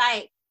 minds. I'm just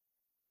like,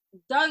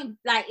 don't,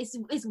 like, it's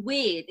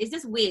weird. It's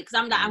just weird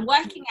because I'm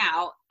working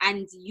out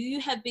and you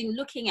have been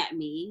looking at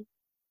me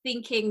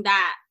thinking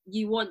that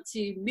you want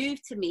to move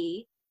to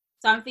me.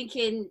 So I'm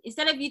thinking,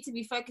 instead of you to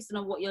be focusing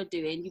on what you're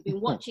doing, you've been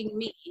watching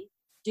me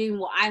doing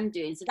what I'm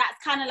doing. So that's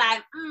kind of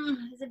like,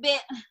 it's a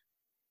bit,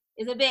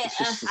 I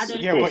don't know.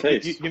 Yeah,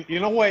 but you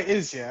know what it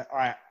is, yeah? All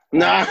right.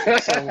 Nah.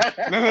 So,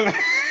 no.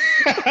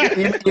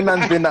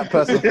 E-man's been that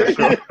person for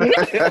sure.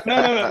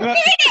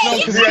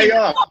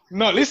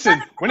 No,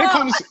 listen,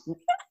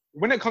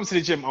 when it comes to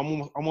the gym,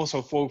 I'm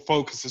also full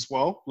focused as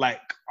well.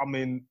 Like, I'm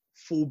in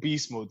full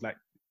beast mode. Like,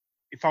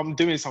 if I'm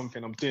doing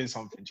something, I'm doing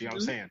something. Do you know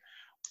what I'm saying?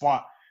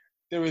 But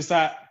there is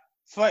that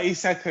 30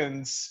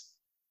 seconds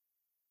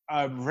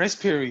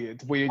rest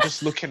period where you're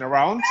just looking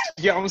around.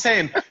 Do you get what I'm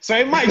saying? So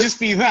it might just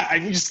be that,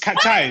 and you just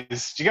catch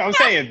eyes. Do you get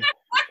what I'm saying?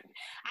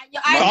 So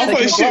I've got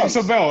to shoot him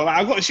some bell. Like,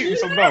 I've got to shoot him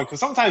some bell because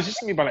sometimes you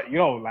just need to be like,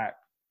 yo, like,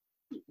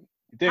 you're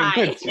doing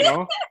good, you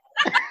know?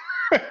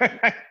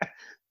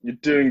 You're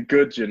doing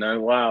good, you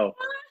know. Wow.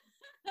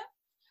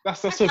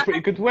 That's a pretty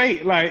good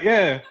weight. Like,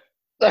 yeah.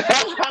 Right,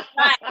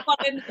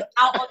 following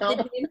out of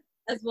the gym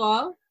as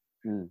well.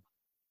 And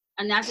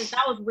that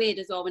was weird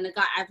as well. When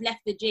I've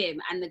left the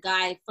gym and the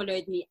guy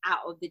followed me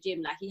out of the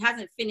gym. Like, he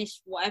hasn't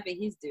finished whatever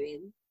he's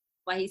doing,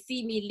 but he's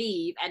seen me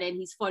leave and then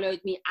he's followed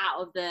me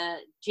out of the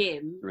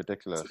gym.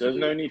 Ridiculous. There's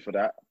no need for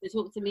that. To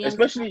talk to me.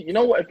 Especially, you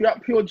know what? If you're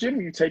at Pure Gym,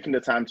 you're taking the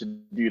time to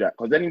do that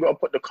because then you've got to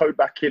put the code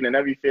back in and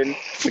everything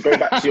to go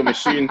back to your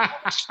machine.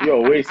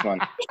 You're a waste, man.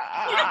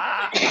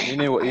 You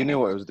knew what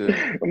it was doing.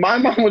 My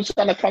man was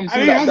trying to come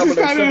through. And you have to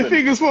stand on the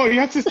thing as well. You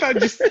have to stand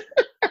just.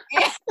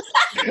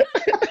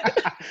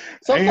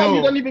 Sometimes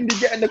you don't even be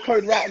getting the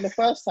code right in the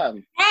first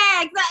time.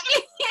 Yeah,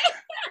 exactly.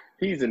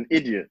 He's an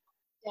idiot.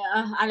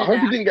 Yeah, I hope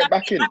he didn't get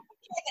back in.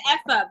 the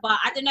effort, but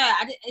I don't know.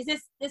 Is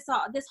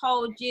this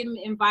whole gym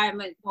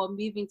environment for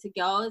moving to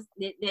girls?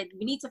 We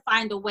need to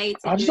find a way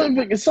to. I just don't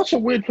think it's such a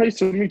weird place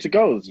to move to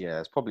girls. Yeah,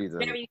 it's probably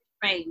very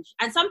strange.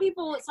 And some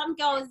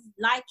girls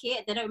like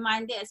it; they don't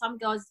mind it. And some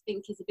girls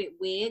think it's a bit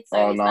weird.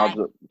 So if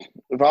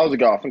I was a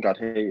girl, I think I'd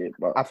hate it.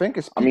 But I think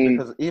it's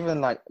because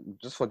even like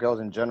just for girls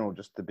in general,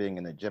 just to being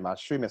in the gym, I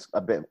assume it's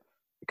a bit.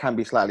 It can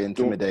be slightly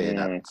intimidating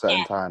at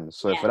certain times.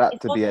 So for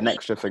that to be an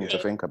extra thing to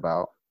think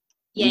about.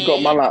 You've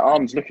got man like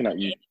arms looking at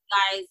you.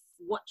 Guys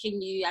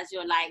watching you as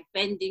you're like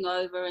bending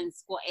over and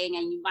squatting,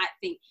 and you might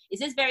think,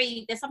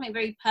 there's something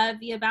very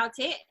pervy about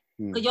it.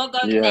 Because you're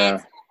going there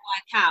to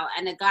work out,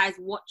 and a guy's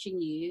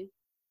watching you,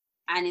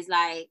 and it's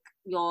like,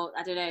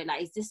 I don't know,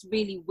 like, it's just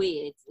really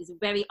weird. It's a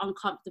very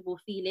uncomfortable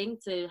feeling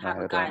to have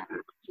a guy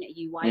looking at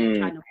you while you're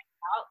trying to work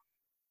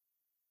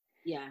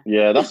out.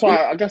 Yeah, that's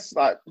why I guess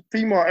like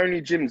female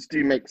only gyms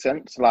do make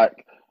sense. Like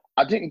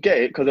I didn't get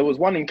it because there was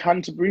one in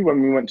Canterbury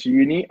when we went to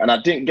uni, and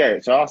I didn't get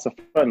it. So I asked a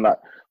friend, like,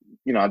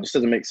 it just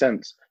doesn't make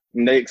sense.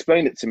 And they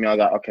explained it to me. I was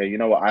like, okay, you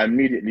know what? I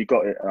immediately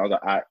got it, and I was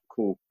like, all right,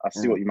 cool. I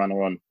see what you man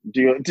are on.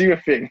 Do your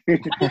thing,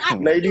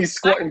 ladies.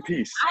 Squat in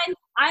peace.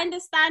 I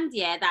understand,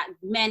 that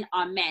men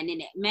are men,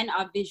 innit? Men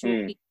are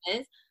visual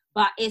creatures.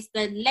 But it's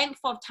the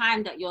length of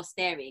time that you're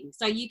staring.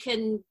 So you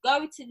can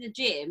go to the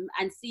gym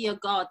and see a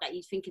girl that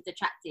you think is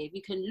attractive.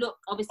 You can look,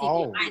 obviously,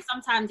 your eyes,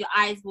 sometimes your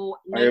eyes will...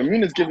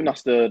 Amina's giving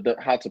us the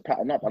how to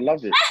pattern up. I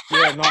love it.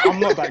 Yeah, no, I'm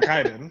not that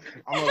guy then.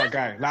 I'm not that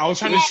guy. Like, I was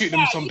trying to shoot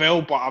them some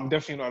bail, but I'm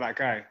definitely not that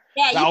guy.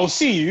 Yeah, like, I'll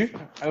see you.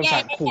 I was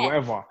like, cool,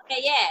 whatever.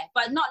 Yeah,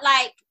 but not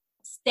like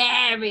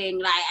staring,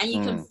 like, and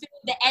you can feel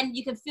the end,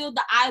 you can feel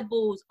the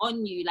eyeballs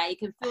on you, like, you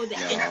can feel the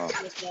end.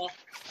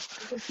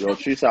 Yo,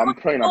 Teresa, I'm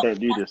praying I don't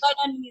do this. Going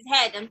on in his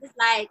head. I'm just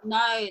like, no,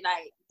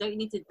 like, don't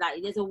need to,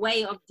 like, there's a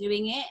way of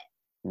doing it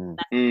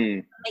that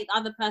make the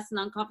other person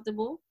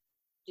uncomfortable.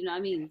 Do you know what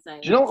I mean? So,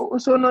 do you know what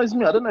also annoys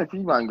me? I don't know if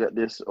you man get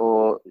this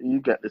or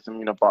you get this,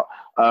 Amina, but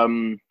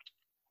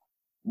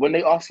when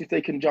they ask if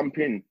they can jump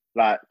in,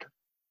 like,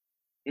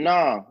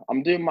 nah,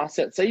 I'm doing my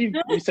set. Say you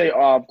say,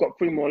 I've got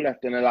 3 more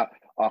left, and they're like,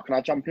 can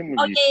I jump in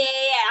with you?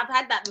 Yeah. I've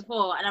had that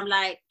before, and I'm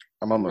like,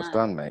 I'm almost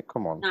done, mate.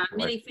 Come on. Nah, I'm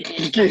nearly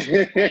finished.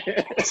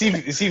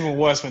 It's even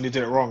worse when they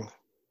do it wrong.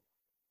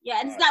 Yeah,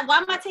 and it's like, why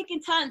am I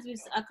taking turns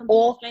with a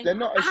complete stranger?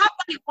 I have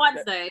done it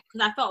once though,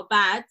 because I felt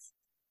bad,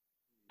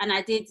 and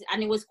I did,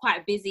 and it was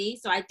quite busy,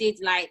 so I did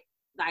like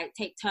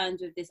take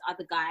turns with this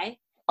other guy.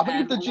 I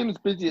think if the gym's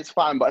busy, it's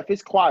fine, but if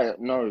it's quiet,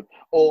 no.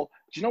 Or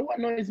do you know what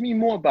annoys me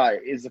more about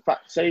it is the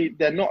fact, say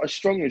they're not as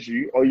strong as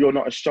you, or you're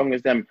not as strong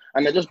as them,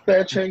 and they're just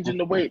bare changing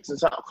the weights.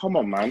 It's like, come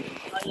on, man.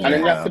 And then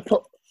you have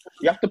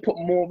to put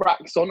more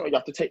racks on, or you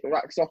have to take the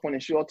racks off when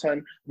it's your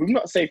turn. We've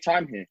not saved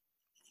time here.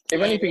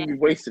 If anything, we've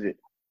wasted it.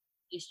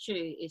 It's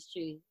true. It's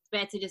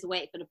better to just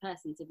wait for the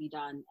person to be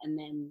done, and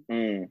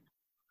then.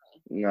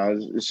 No,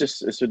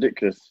 it's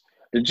ridiculous.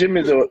 The gym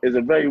is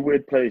a very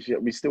weird place,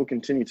 yet we still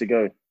continue to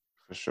go.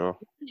 For sure.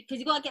 Because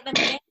you gotta get them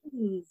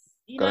gains.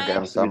 Gotta get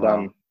them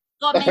somehow.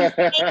 Gotta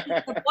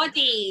maintain the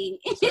body.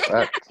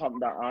 Pump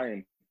that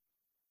iron.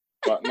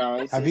 But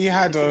no, have you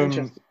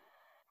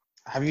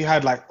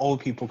had like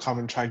old people come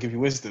and try and give you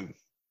wisdom?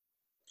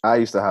 I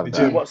used to have that.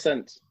 In what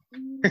sense?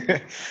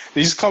 They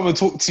just come and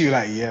talk to you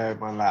like, yeah,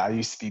 man, like I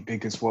used to be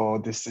big as well,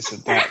 this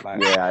and that.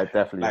 Like, yeah, I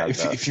definitely like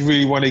if you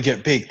really want to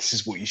get big, this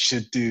is what you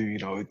should do,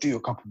 do a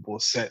couple more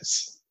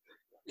sets.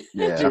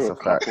 Yeah, that's a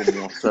fact.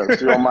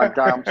 Oh my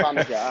God, I'm trying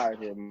to get out of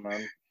here,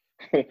 man.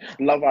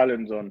 Love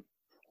Island's on.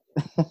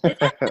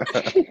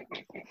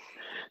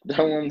 That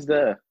one's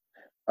there.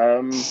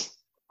 All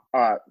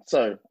right,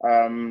 so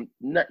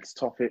next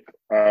topic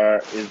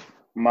is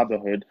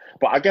motherhood.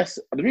 But I guess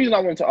the reason I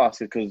wanted to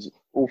ask is because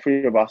all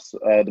 3 of us,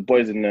 the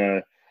boys in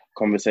the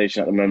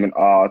conversation at the moment,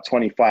 are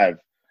 25.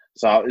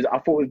 So I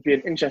thought it would be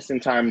an interesting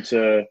time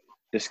to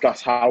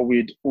discuss how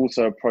we'd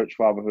also approach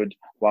fatherhood,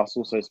 whilst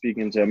also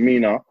speaking to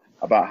Amina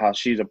about how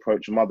she's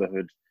approached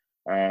motherhood.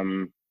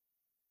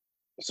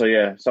 So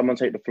yeah, someone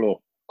take the floor.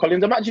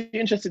 Collins, I'm actually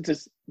interested to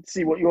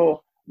see what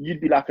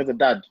you'd be like as a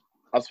dad.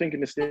 I was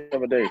thinking this the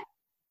other day.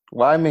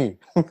 Why me?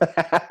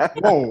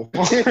 Whoa.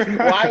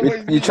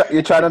 Why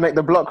you trying to make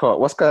the block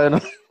hot? What's going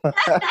on?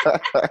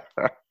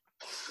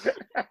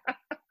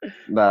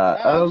 Nah.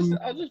 I was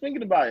just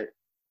thinking about it.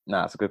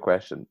 Nah, it's a good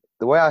question.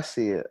 The way I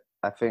see it,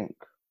 I think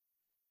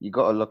you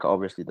got to look at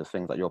obviously the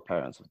things that your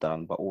parents have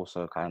done, but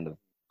also kind of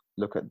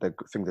look at the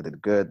things that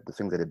did good, the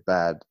things that did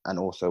bad, and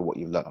also what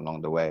you've learned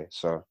along the way.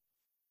 So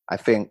I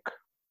think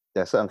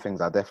there are certain things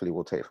I definitely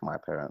will take from my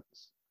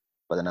parents,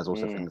 but then there's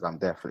also things I'm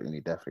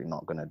definitely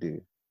not going to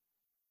do.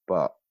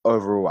 But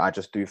overall, I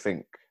just do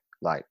think,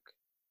 like,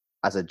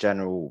 as a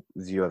general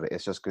view of it,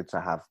 it's just good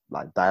to have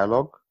like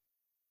dialogue.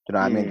 Do you know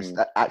what I mean? It's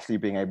actually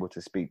being able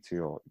to speak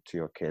to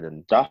your kid,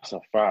 and that's a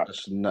fact.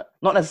 Not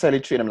necessarily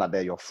treating them like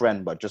they're your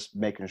friend, but just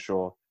making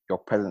sure your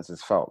presence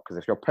is felt. Because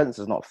if your presence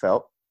is not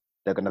felt,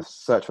 they're going to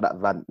search for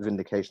that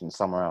vindication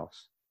somewhere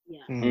else.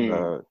 Yeah.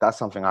 So that's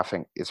something I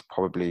think is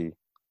probably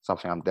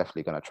something I'm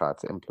definitely going to try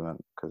to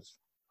implement, because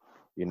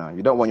you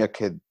don't want your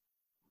kid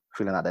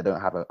feeling like they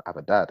don't have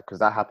a dad, because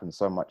that happens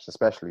so much,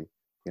 especially,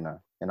 you know,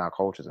 in our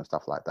cultures and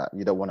stuff like that.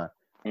 You don't want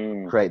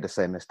to create the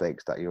same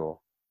mistakes that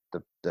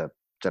the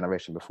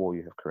generation before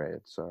you have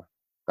created. So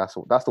that's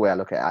the way I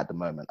look at the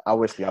moment.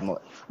 Obviously, I'm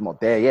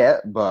not there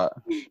yet, but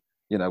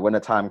you know, when the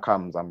time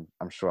comes, I'm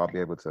sure I'll be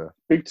able to.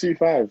 Big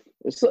 2-5.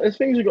 It's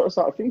things you got to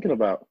start thinking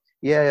about.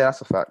 Yeah,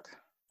 that's a fact.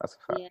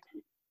 Yeah.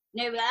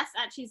 No, but that's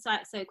actually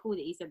so cool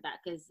that you said that,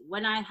 because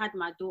when I had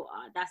my daughter,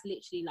 that's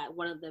literally like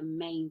one of the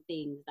main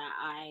things that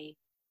I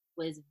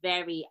was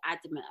very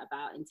adamant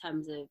about in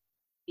terms of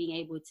being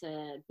able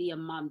to be a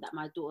mum, that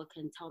my daughter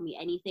can tell me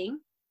anything.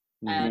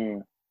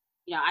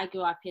 You know, I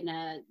grew up in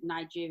a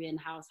Nigerian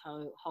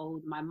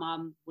household. My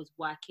mum was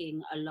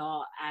working a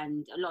lot,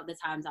 and a lot of the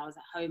times I was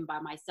at home by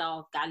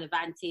myself,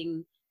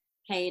 gallivanting,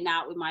 playing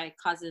out with my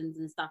cousins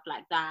and stuff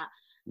like that.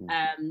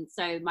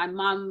 So my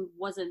mum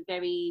wasn't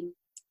very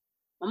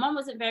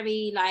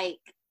like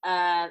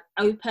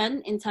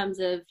open in terms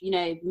of, you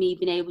know, me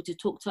being able to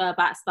talk to her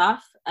about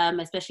stuff,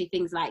 especially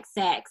things like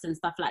sex and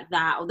stuff like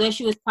that. Although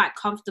she was quite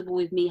comfortable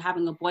with me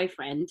having a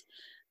boyfriend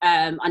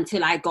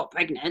until I got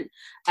pregnant.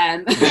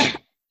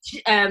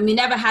 We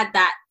never had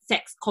that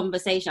sex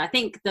conversation. I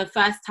think the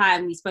first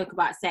time we spoke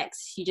about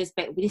sex,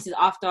 this is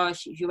after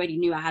she already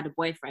knew I had a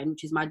boyfriend,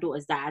 which is my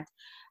daughter's dad.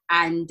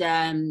 And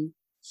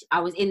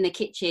I was in the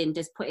kitchen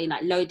just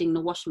loading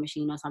the washing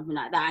machine or something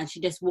like that. And she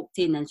just walked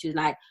in and she was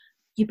like,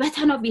 "You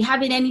better not be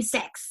having any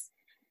sex."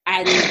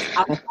 And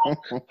I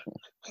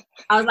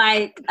was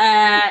like,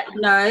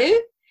 no.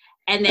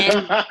 And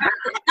then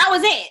that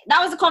was it.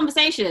 That was the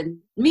conversation.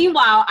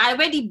 Meanwhile, I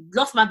already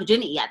lost my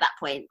virginity at that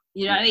point.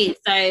 You know what I mean?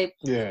 So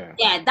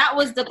yeah, that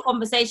was the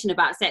conversation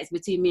about sex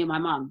between me and my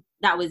mum.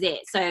 That was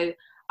it. So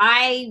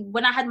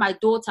when I had my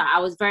daughter, I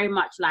was very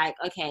much like,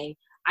 okay,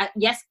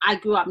 I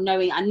grew up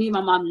I knew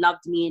my mum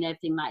loved me and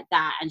everything like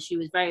that. And she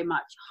was very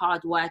much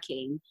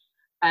hardworking.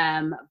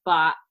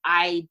 But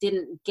I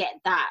didn't get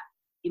that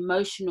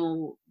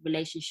emotional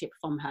relationship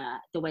from her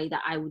the way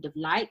that I would have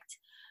liked.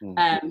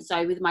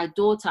 So with my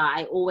daughter,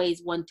 I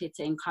always wanted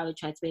to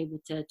encourage her to be able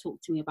to talk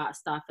to me about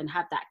stuff and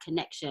have that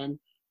connection,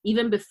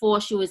 even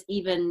before she was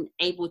even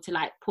able to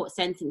like put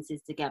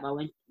sentences together.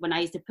 When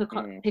I used to pick her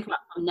up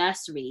from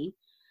nursery,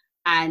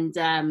 and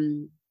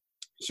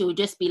she would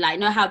just be like,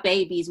 know how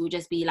babies will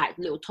just be like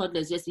little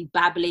toddlers, just be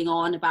babbling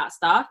on about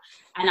stuff,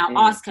 and I'll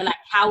ask her like,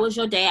 "How was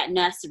your day at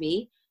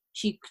nursery?"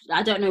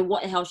 I don't know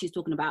what the hell she's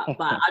talking about,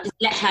 but I'll just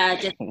let her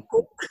just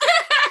talk.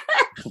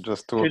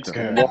 Just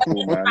talking.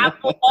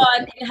 Waffle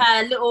on in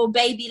her little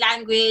baby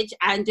language,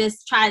 and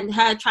just trying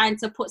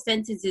to put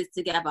sentences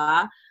together,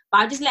 but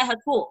I'll just let her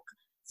talk.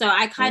 So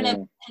I kind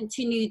of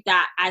continued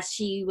that as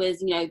she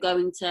was, you know,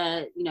 going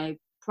to, you know,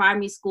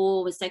 primary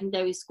school and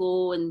secondary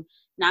school, and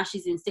now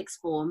she's in sixth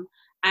form.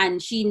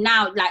 And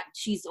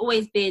she's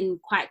always been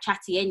quite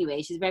chatty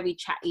anyway. She's a very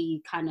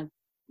chatty kind of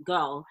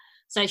girl.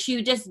 So she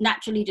would just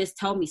naturally just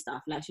tell me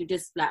stuff. Like, she would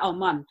just like, "Oh,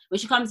 mum," when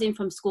she comes in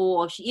from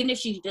school, or even if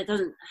she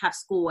doesn't have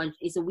school and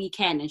it's a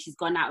weekend and she's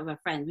gone out with her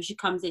friends, when she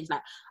comes in, she's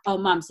like, "Oh,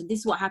 mum, so this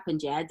is what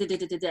happened, yeah?"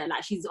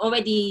 Like, she's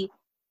already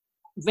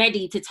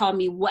ready to tell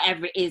me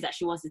whatever it is that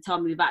she wants to tell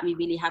me without me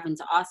really having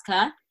to ask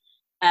her.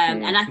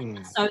 And I think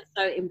that's so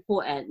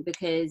important,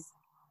 because,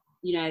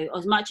 you know,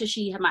 as much as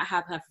she might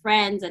have her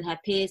friends and her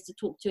peers to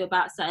talk to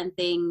about certain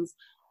things,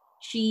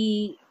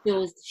 she's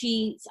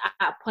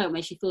at a point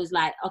where she feels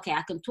like, okay,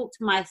 I can talk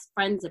to my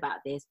friends about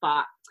this,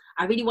 but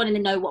I really wanted to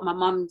know what my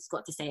mum's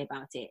got to say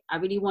about it. I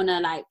really want to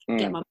like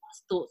get my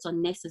mum's thoughts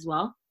on this as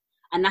well.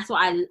 And that's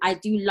what I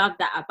do love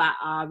that about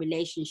our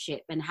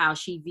relationship, and how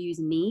she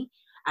views me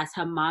as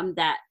her mum,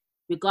 that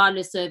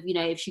regardless of, you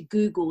know, if she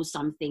Googles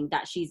something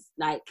that she's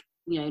like,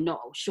 you know,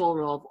 not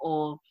sure of,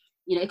 or,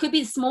 you know, it could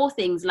be small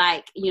things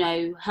like, you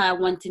know, her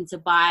wanting to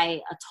buy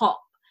a top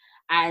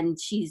and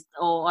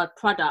or a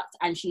product,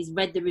 and she's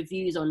read the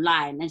reviews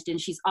online, and then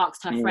she's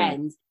asked her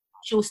friends,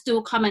 she'll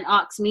still come and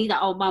ask me that,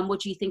 "Oh, mum, what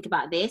do you think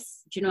about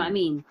this?" Do you know what I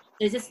mean?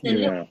 There's just the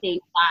little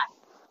things that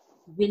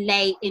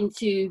relate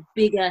into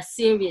bigger,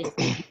 serious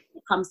things when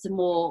it comes to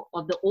more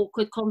of the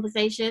awkward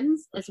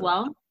conversations as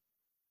well.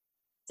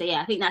 So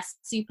yeah, I think that's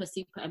super,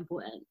 super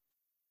important.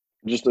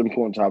 Just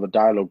important to have a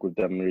dialogue with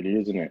them, really,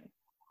 isn't it?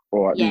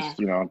 Or at least,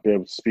 you know, be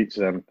able to speak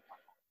to them.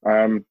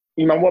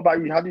 Iman, what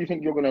about you? How do you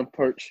think you're going to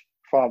approach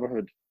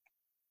fatherhood?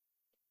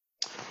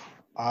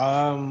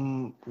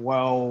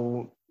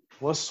 Well,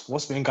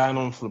 what's been going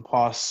on for the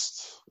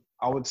past,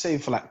 I would say,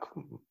 for like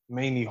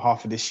mainly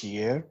half of this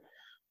year.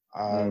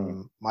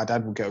 My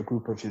dad will get a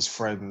group of his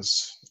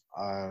friends,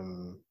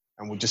 and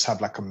we'll just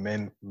have like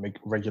a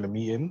regular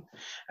meeting.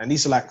 And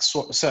these are like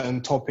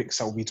certain topics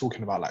that we'll be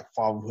talking about, like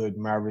fatherhood,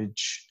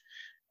 marriage,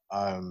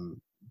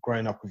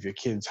 growing up with your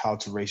kids, how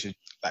to raise your,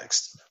 like,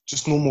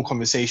 just normal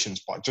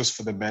conversations, but just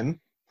for the men.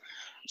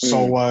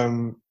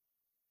 So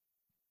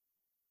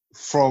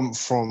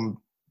from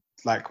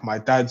like my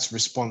dad's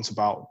response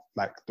about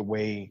like the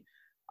way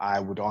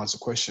I would answer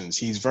questions,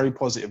 he's very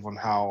positive on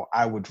how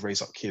I would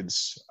raise up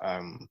kids.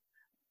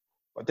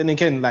 But then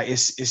again, like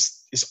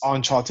it's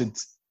uncharted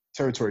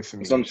territory for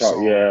me. It's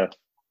uncharted, yeah.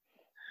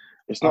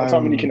 It's not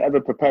something you can ever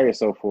prepare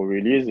yourself for,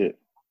 really, is it?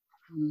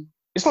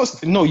 It's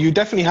not. No, you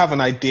definitely have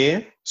an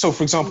idea. So,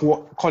 for example,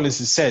 what Collins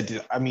has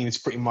said, I mean, it's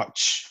pretty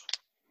much,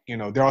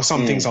 there are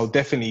some things I'll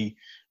definitely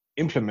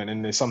implement,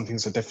 and there's some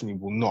things I definitely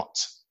will not.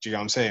 Do you know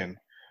what I'm saying?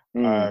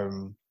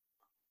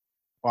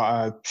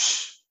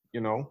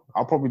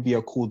 I'll probably be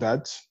a cool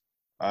dad.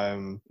 I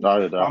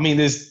mean,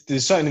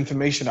 there's certain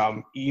information that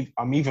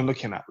I'm even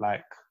looking at,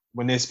 like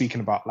when they're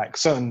speaking about like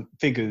certain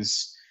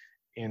figures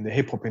in the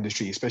hip hop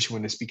industry, especially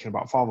when they're speaking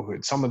about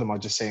fatherhood. Some of them are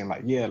just saying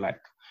like, yeah, like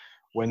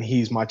when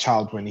he's my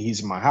child, when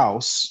he's in my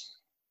house,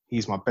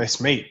 he's my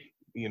best mate,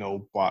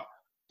 but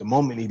the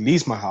moment he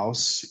leaves my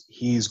house,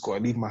 he's got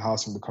to leave my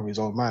house and become his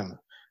own man.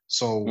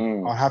 So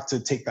I have to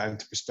take that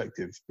into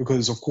perspective,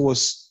 because of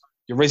course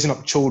you're raising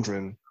up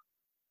children,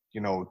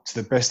 to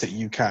the best that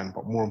you can,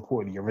 but more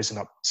importantly, you're raising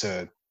up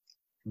to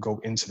go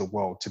into the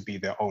world to be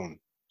their own.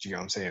 Do you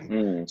know what I'm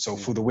saying? So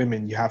for the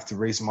women, you have to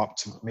raise them up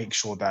to make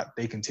sure that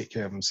they can take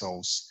care of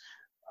themselves.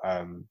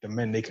 The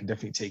men, they can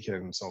definitely take care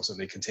of themselves, and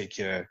they can take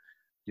care,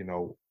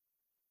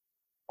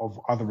 of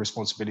other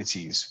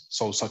responsibilities.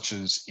 So such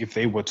as if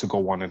they were to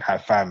go on and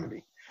have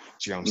family.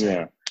 Do you know what I'm saying?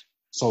 Yeah.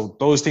 So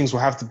those things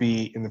will have to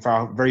be in the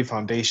very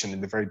foundation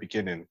in the very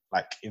beginning,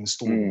 like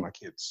installing my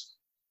kids.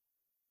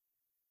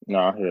 No,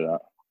 I hear that.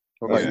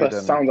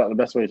 Sounds like the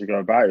best way to go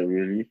about it,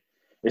 really.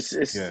 It's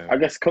I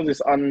guess because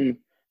it's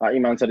like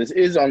Iman said, it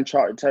is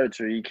uncharted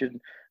territory. You can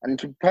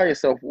prepare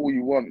yourself all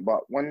you want,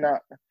 but when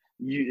that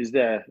you is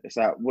there, it's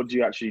like, what do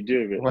you actually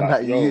do with it? When like,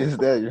 that you is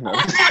there,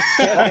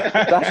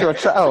 that's your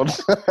child.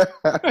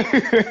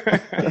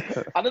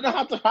 I don't know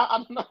how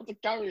to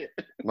carry it.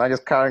 Man,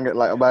 just carrying it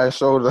like by his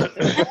shoulder.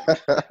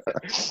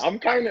 I'm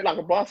carrying it like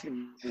a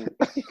basketball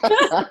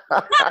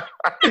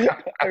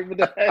over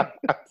the head.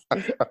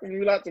 And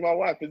you like to my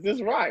wife, is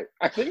this right?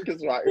 I think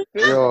it's right.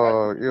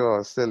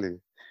 You're silly.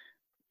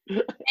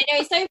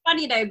 It's so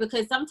funny though,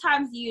 because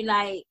sometimes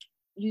we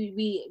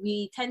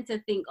tend to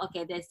think,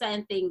 okay, there's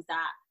certain things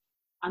that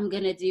I'm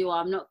gonna do or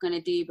I'm not gonna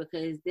do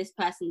because this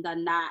person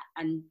done that,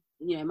 and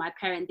my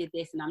parent did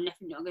this, and I'm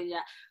definitely not gonna do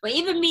that. But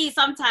even me,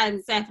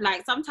 sometimes, Seth,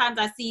 like sometimes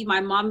I see my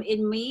mum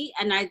in me,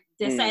 and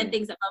there's certain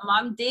things that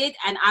my mum did,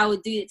 and I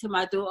would do it to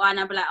my daughter, and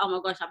I'd be like, oh my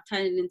gosh, I'm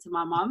turning into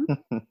my mum.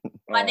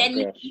 But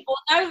then,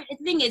 although the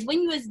thing is,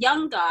 when you was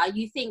younger,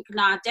 you think,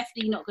 nah,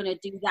 definitely not gonna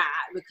do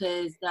that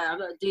because I'm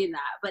not doing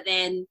that. But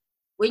then,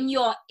 when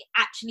you're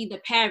actually the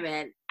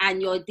parent and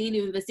you're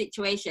dealing with a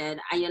situation,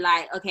 and you're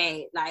like,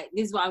 okay, like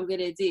this is what I'm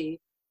gonna do.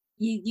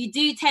 You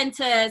do tend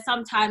to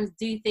sometimes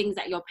do things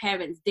that your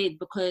parents did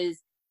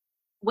because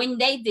when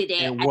they did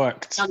it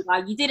worked.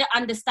 You didn't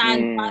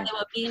understand why they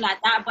were being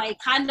like that, but it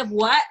kind of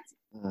worked.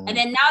 And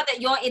then now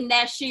that you're in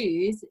their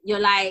shoes, you're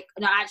like,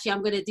 no, actually,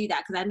 I'm going to do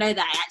that because I know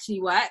that it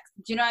actually works.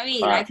 Do you know what I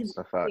mean? Like,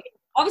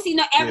 obviously,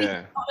 not everything,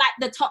 not like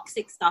the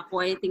toxic stuff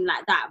or anything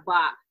like that,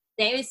 but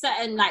there is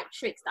certain like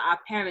tricks that our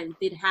parents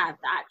did have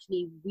that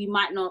actually we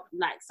might not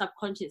like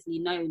subconsciously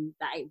known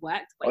that it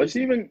worked. But it's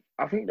even,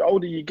 I think the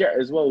older you get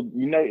as well,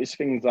 you notice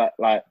things that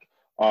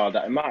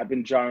it might have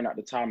been jarring at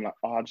the time, like,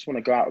 I just want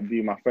to go out and be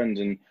with my friends,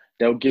 and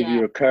they'll give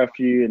you a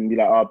curfew and be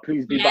like,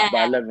 please be back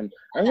by 11.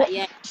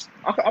 And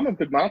I'm a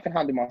big man, I can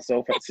handle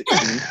myself at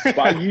 16.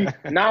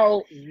 But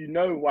now you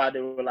know why they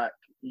were like,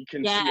 you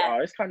can see,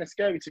 it's kind of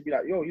scary to be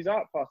like, yo, he's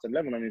out past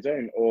 11 on his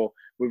own or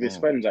with his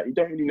friends. Like, you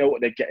don't really know what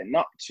they're getting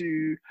up to.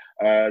 You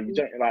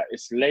don't, like,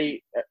 it's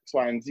late, X,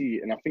 Y, and Z.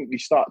 And I think we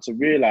start to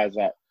realize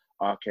that,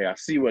 okay, I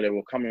see where they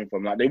were coming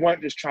from. Like, they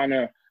weren't just trying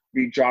to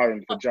be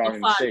jarring for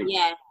jarring's sake.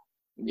 Yeah.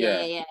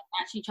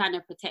 Actually trying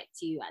to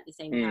protect you at the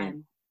same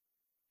time.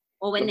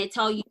 Or when they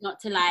tell you not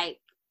to, like,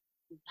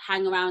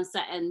 hang around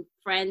certain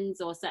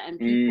friends or certain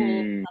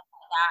people, stuff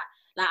like that.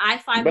 Like, I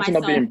find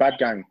myself... not being bad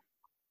gang.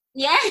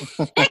 Yeah,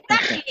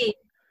 exactly.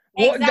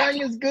 What gang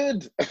is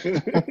good?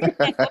 When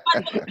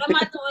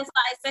my daughter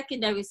started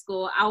secondary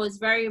school, I was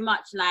very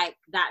much like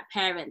that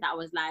parent that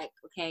was like,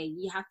 okay,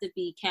 you have to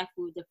be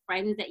careful with the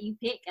friends that you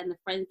pick and the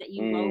friends that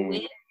you roll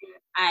with,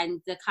 and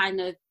the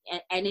kind of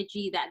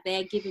energy that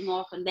they're giving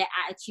off and their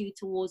attitude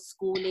towards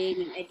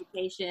schooling and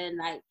education.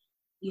 Like,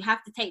 you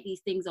have to take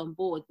these things on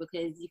board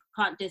because you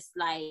can't just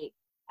like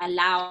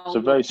allow... It's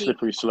a very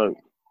slippery slope.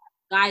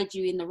 ...guide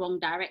you in the wrong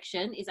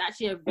direction. It's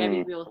actually a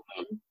very real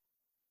thing.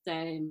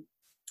 So,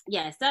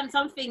 yeah,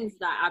 some things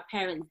that our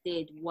parents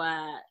did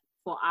were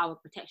for our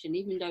protection,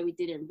 even though we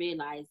didn't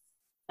realise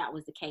that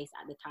was the case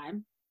at the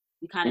time.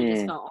 We kind of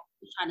just felt,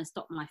 trying to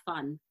stop my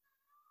fun.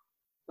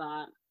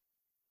 But...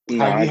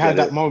 Have you had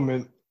that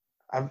moment...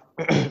 Have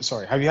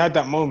you had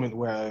that moment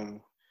where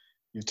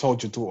you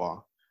told your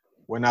daughter,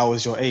 when I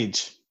was your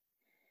age?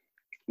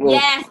 Well,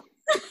 yes!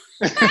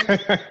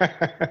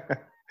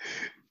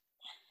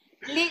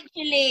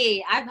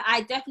 Literally,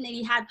 I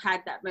definitely had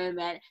that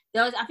moment.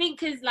 There was, I think,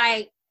 because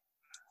like,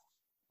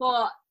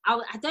 I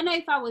don't know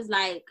if I was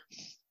like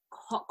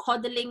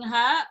coddling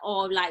her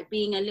or like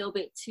being a little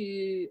bit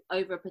too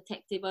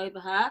overprotective over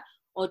her,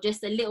 or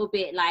just a little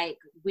bit like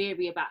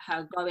weary about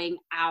her going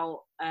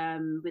out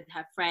with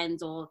her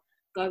friends or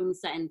going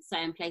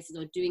certain places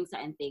or doing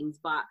certain things.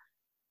 But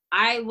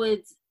I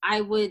would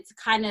I would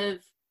kind of,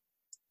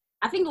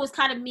 I think it was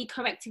kind of me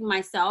correcting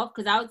myself,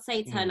 because I would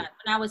say to her, like,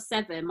 when I was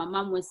 7, my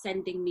mum was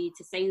sending me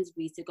to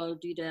Sainsbury's to go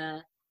do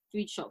the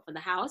food shop for the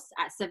house.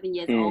 At 7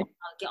 years old,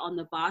 I'll get on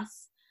the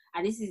bus.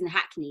 And this is in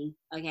Hackney,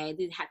 okay?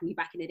 This is Hackney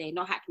back in the day,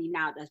 not Hackney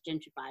now, that's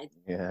gentrified.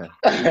 Yeah,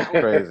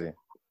 crazy.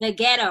 The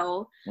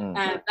ghetto,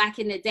 back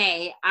in the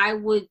day, I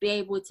would be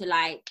able to,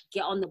 like,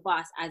 get on the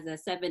bus as a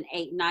 7,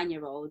 8,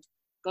 9-year-old,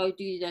 go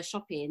do the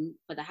shopping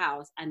for the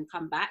house and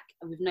come back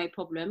with no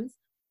problems.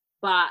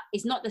 But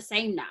it's not the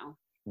same now.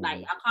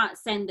 Like, I can't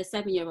send a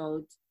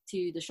 7-year-old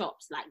to the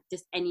shops, like,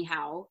 just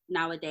anyhow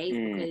nowadays,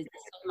 because there's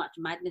so much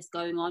madness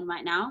going on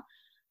right now.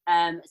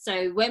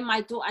 So when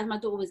my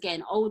daughter was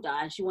getting older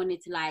and she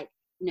wanted to, like,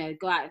 you know,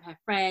 go out with her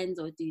friends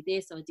or do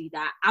this or do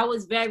that, I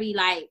was very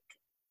like,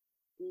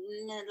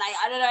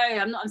 I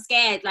don't know, I'm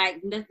scared.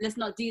 Like, let's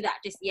not do that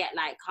just yet.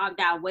 Like, calm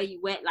down. Where you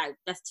went, like,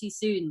 that's too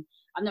soon.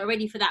 I'm not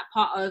ready for that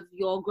part of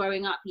your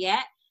growing up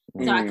yet.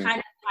 So I kind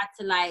of had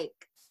to, like,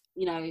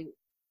 you know,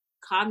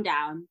 calm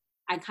down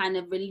and kind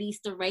of release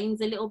the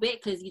reins a little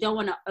bit, because you don't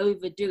want to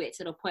overdo it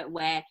to the point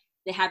where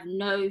they have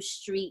no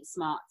street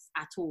smarts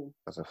at all.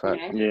 That's a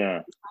fact. You know? Yeah.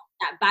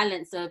 That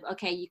balance of,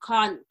 okay, you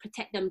can't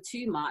protect them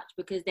too much,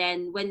 because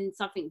then when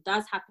something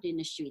does happen in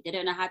the street, they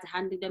don't know how to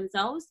handle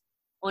themselves,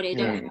 or they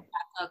don't have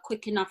a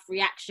quick enough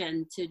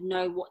reaction to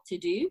know what to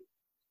do.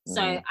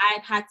 So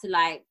I've had to,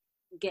 like,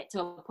 get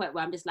to a point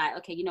where I'm just like,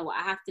 okay, you know what,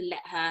 I have to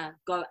let her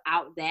go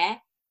out there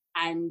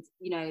and,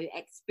 you know,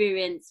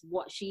 experience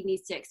what she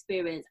needs to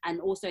experience, and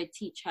also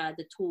teach her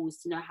the tools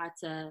to know how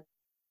to,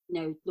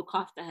 you know, look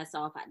after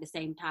herself at the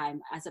same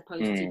time, as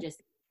opposed to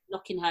just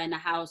locking her in the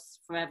house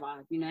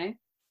forever, you know?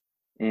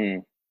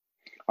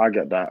 I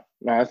get that.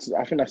 No, I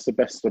think that's the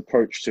best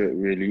approach to it,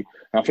 really.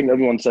 And I think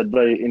everyone said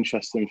very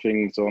interesting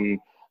things on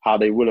how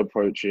they will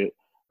approach it.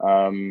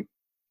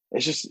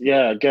 It's just,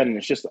 yeah, again,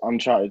 it's just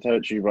uncharted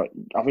territory, but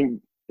I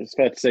think it's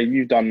fair to say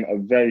you've done a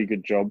very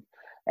good job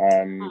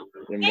in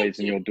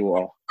raising your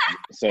daughter.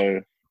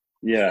 So,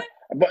 yeah.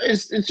 But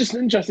it's just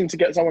interesting to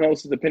get someone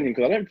else's opinion,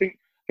 because I think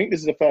this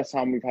is the first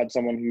time we've had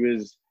someone who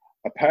is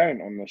a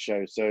parent on the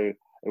show. So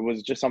it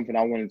was just something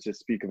I wanted to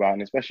speak about,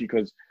 and especially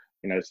because,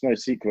 you know, it's no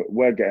secret,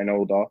 we're getting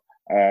older.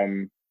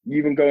 You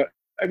even go,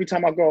 every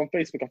time I go on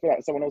Facebook, I feel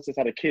like someone else has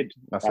had a kid.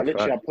 Like,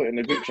 literally, I put in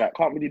the group chat,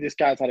 can't believe this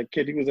guy's had a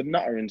kid. He was a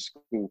nutter in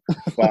school,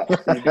 but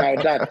he's now a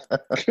dad.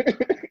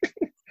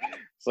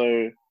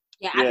 So,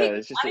 yeah,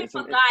 I think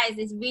for guys,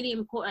 it's really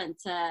important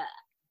to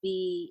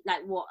be,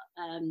 like what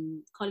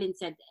Colin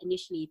said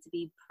initially, to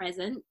be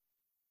present.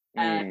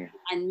 And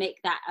make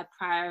that a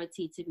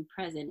priority, to be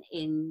present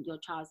in your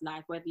child's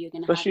life, whether you're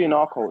going to especially in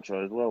our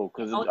culture as well,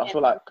 because I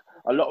feel like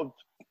a lot of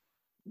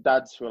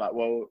dads feel like,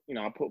 well, you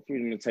know, I put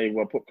food on the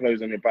table, I put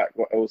clothes on your back,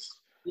 what else,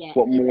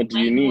 what more do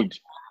you need?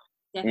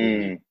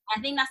 Definitely.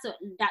 I think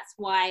that's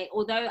why,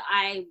 although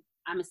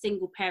I'm a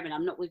single parent,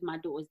 I'm not with my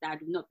daughter's dad,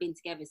 we've not been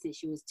together since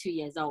she was 2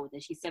 years old,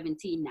 and she's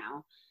 17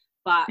 now,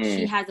 but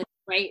she has a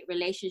great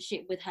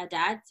relationship with her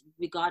dad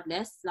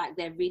regardless. Like,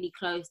 they're really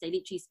close, they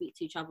literally speak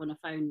to each other on the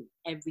phone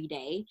every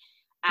day,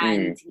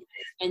 and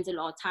spends a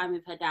lot of time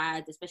with her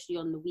dad, especially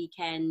on the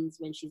weekends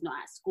when she's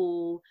not at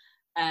school.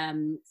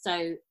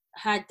 So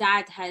her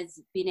dad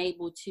has been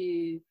able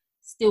to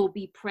still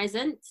be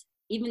present,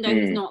 even though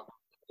he's not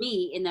with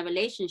me in the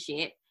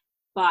relationship,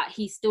 but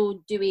he's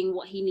still doing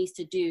what he needs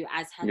to do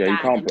as her dad. Yeah, you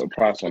can't put a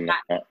price on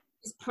that.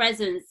 His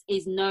presence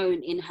is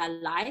known in her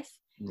life.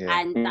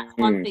 And that's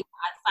one thing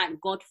I thank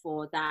God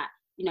for, that,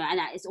 you know, and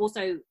that it's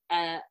also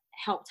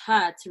helped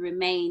her to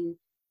remain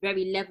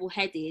very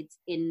level-headed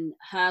in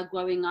her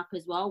growing up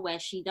as well, where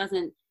she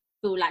doesn't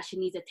feel like she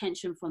needs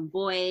attention from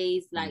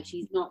boys. Like,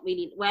 she's not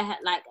really,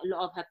 like a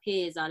lot of her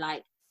peers are,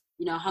 like,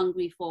 you know,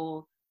 hungry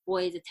for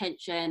boys'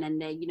 attention,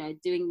 and they're, you know,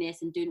 doing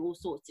this and doing all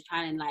sorts to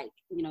try and, like,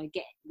 you know,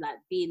 get, like,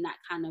 be in that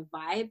kind of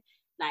vibe.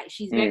 Like,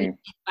 she's very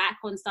back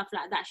on stuff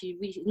like that. She's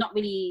not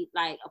really,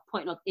 like, a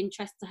point of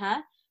interest to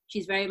her.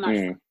 She's very much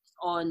focused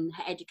on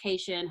her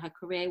education, her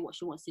career, what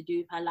she wants to do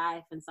with her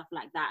life and stuff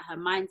like that. Her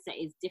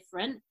mindset is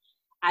different.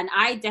 And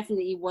I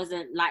definitely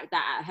wasn't like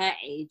that at her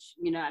age.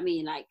 You know what I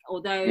mean? Like,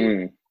 although,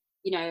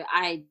 you know,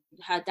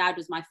 her dad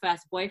was my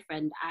first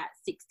boyfriend at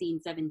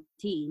 16,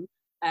 17.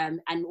 And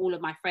all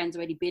of my friends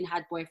already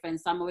had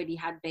boyfriends. Some already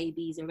had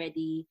babies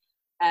already.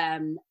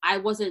 My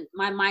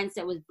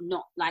mindset was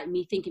not like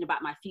me thinking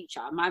about my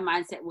future. My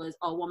mindset was,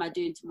 oh, what am I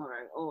doing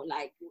tomorrow? Or,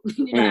 like,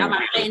 you know, am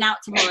I playing out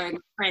tomorrow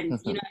with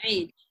friends? You know what I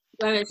mean?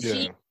 Whereas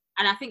she,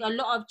 and I think a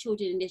lot of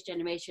children in this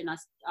generation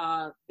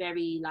are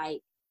very,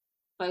 like,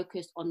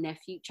 focused on their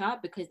future,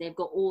 because they've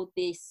got all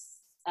these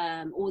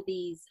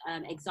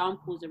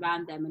examples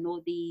around them, and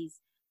all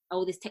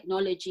this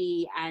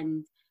technology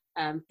and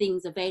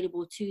things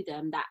available to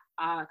them that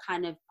are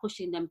kind of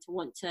pushing them to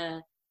want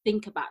to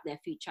think about their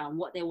future and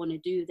what they want to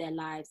do with their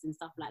lives and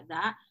stuff like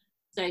that.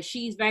 So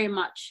she's very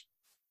much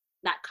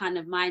that kind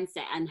of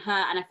mindset, and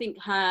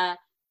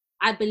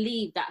I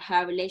believe that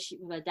her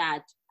relationship with her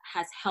dad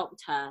has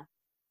helped her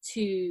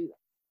to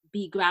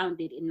be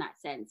grounded in that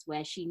sense,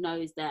 where she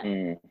knows that,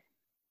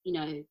 you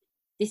know,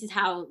 this is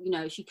how, you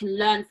know, she can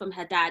learn from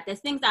her dad.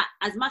 There's things that,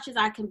 as much as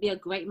I can be a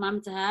great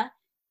mum to her,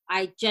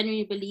 I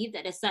genuinely believe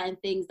that there's certain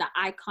things that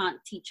I can't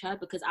teach her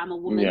because I'm a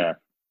woman.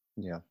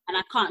 Yeah. And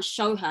I can't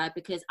show her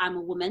because I'm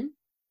a woman.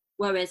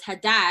 Whereas her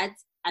dad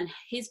and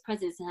his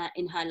presence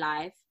in her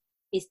life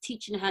is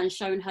teaching her and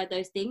showing her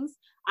those things.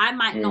 I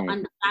might not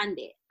understand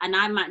it and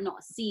I might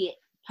not see it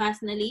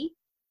personally,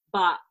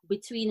 but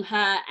between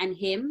her and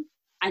him,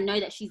 I know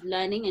that she's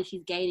learning and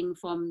she's gaining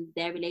from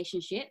their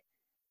relationship.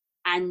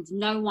 And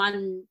no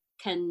one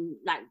can,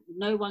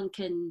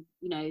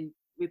 you know,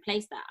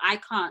 replace that. I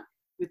can't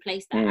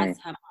replace that as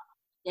her mom.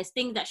 There's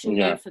things that she'll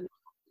learn from me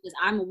because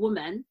I'm a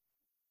woman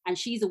and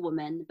she's a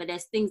woman, but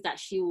there's things that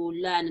she will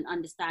learn and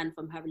understand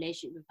from her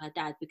relationship with her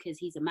dad because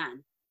he's a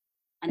man.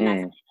 And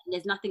that's, and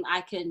there's nothing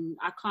I can't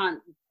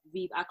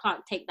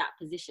take that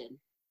position.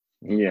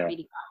 Yeah,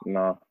 really.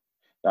 No,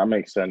 that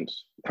makes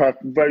sense.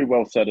 Very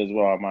well said as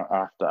well, I might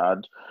have to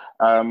add.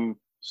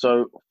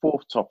 So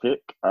fourth topic,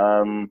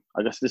 I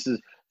guess this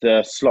is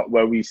the slot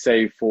where we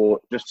save for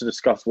just to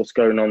discuss what's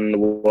going on in the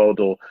world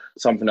or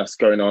something that's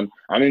going on.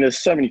 I mean, there's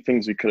so many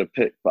things we could have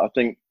picked, but I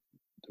think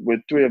with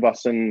three of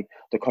us in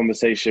the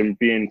conversation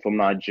being from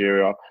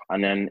Nigeria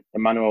and then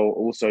Emmanuel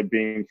also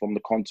being from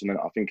the continent,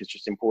 I think it's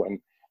just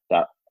important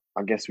that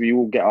I guess we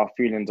all get our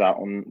feelings out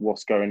on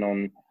what's going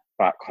on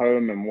back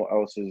home and what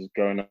else is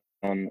going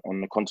on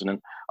the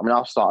continent. I mean,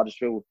 I'll start. I just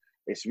feel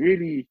it's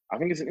really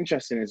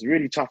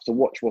really tough to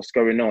watch what's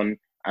going on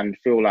and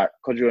feel like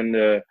because you're in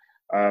the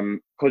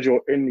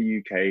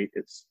UK,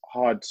 it's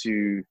hard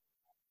to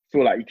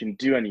feel like you can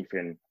do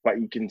anything, but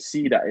you can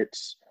see that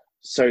it's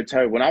so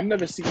terrible. And I've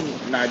never seen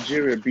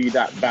Nigeria be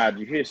that bad.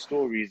 You hear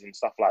stories and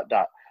stuff like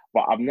that,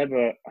 but I've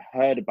never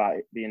heard about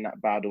it being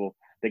that bad or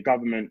the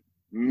government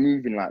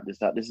moving like this.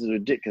 That this is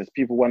ridiculous.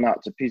 People went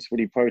out to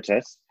peacefully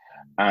protest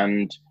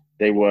and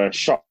they were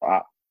shot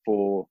at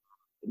for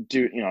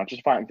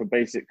just fighting for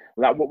basic,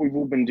 like what we've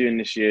all been doing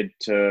this year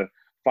to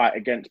fight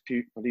against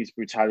police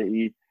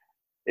brutality.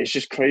 It's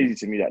just crazy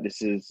to me that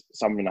this is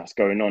something that's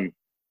going on.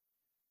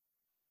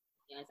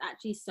 Yeah, it's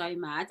actually so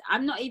mad.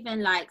 I'm not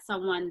even like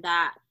someone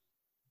that,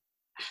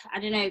 I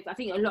don't know, I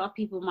think a lot of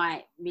people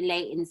might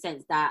relate in the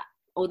sense that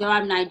although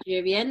I'm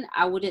Nigerian,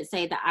 I wouldn't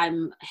say that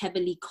I'm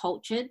heavily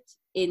cultured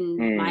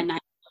in my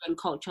Nigerian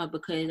culture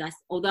because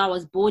although I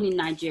was born in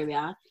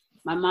Nigeria,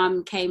 my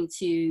mum came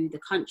to the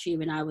country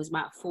when I was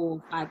about 4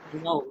 or 5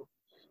 years old.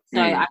 So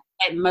I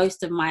spent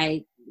most of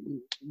my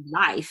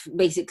life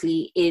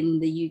basically in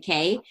the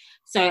UK.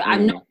 So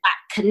I'm not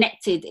that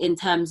connected in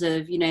terms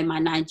of, you know, my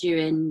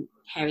Nigerian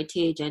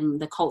heritage and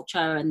the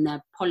culture and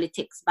the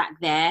politics back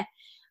there.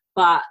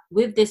 But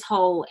with this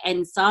whole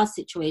NSAS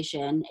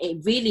situation,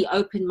 it really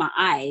opened my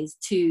eyes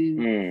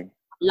to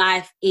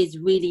life is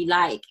really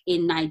like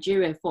in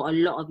Nigeria for a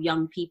lot of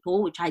young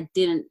people, which I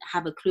didn't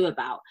have a clue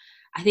about.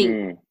 I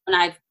think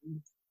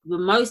the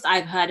most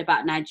I've heard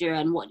about Nigeria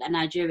and what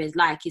Nigeria is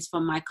like is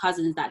from my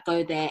cousins that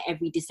go there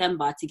every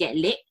December to get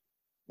lit.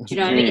 Do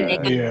you know what I mean? They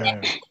go there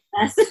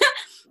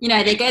you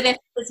know, they go there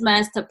for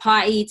Christmas to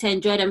party, to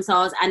enjoy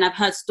themselves, and I've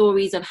heard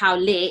stories of how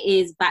lit it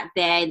is back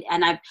there,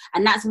 and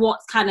that's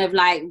what's kind of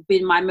like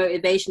been my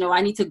motivation. Or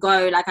I need to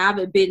go. Like I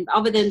haven't been,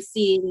 other than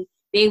be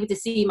able to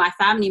see my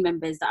family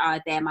members that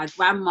are there. My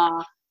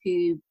grandma,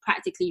 who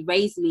practically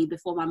raised me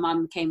before my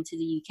mum came to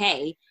the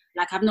UK,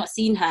 like I've not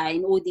seen her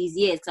in all these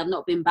years because I've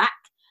not been back.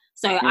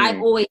 So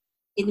I've always,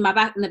 in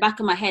the back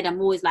of my head,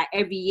 I'm always like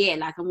every year,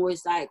 like I'm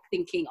always like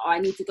thinking, oh, I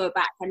need to go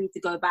back. I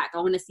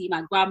want to see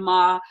my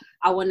grandma.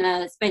 I want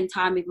to spend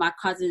time with my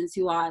cousins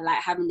who are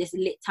like having this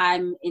lit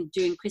time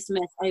during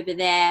Christmas over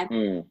there.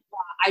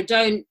 I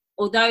don't,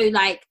 although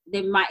like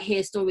they might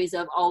hear stories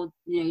of, oh,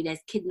 you know,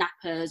 there's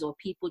kidnappers or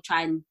people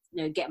trying,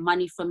 you know, get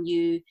money from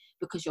you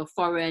because you're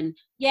foreign.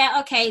 Yeah,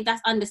 okay,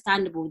 that's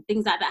understandable.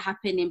 Things like that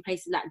happen in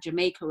places like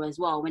Jamaica as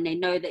well, when they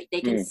know that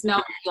they can smell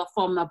that you're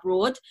from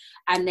abroad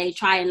and they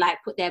try and like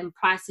put them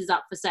prices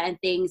up for certain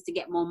things to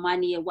get more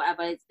money or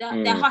whatever.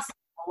 They're hustling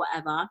or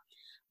whatever.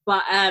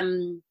 But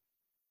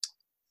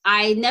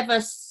I never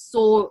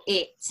saw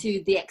it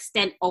to the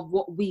extent of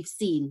what we've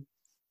seen,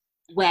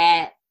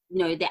 where, you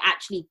know, they're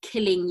actually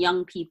killing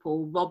young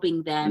people,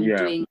 robbing them,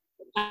 doing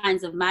all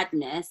kinds of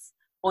madness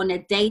on a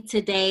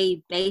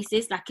day-to-day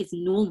basis, like it's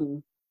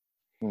normal.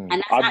 And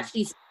that's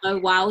actually so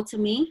wild to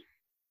me.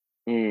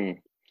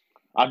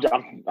 I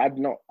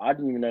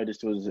didn't even know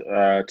this was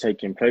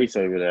taking place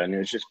over there, and it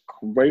was just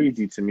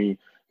crazy to me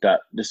that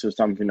this was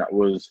something that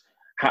was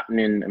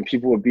happening and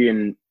people were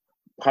being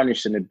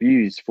punished and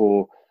abused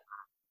for,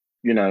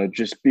 you know,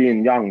 just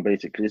being young,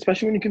 basically.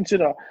 Especially when you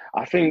consider,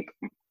 I think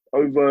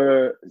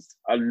over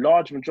a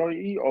large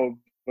majority of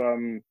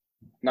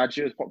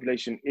Nigeria's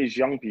population is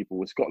young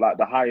people. It's got like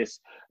the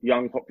highest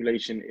young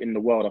population in the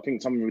world. I think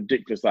something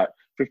ridiculous, like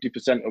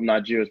 50% of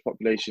Nigeria's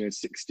population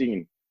is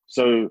 16.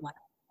 So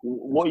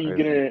what are you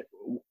gonna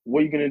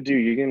do?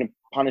 You're gonna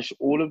punish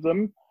all of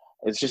them?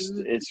 It's just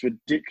it's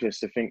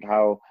ridiculous to think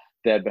how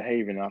they're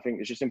behaving. I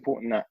think it's just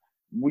important that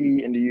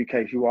we in the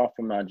UK who are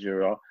from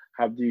Nigeria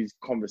have these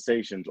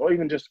conversations, or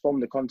even just from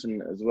the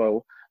continent as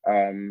well,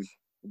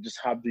 just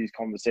have these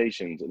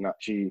conversations and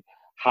actually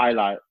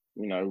highlight,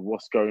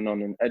 what's going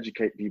on and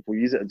educate people.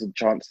 Use it as a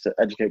chance to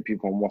educate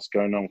people on what's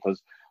going on, because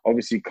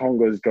obviously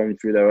Congo is going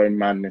through their own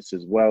madness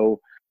as well.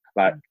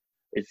 Like,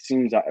 it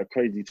seems like a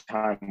crazy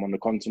time on the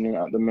continent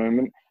at the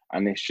moment,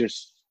 and it's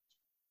just,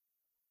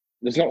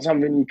 there's not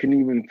something you can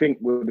even think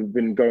would have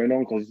been going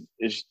on, because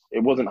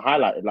it wasn't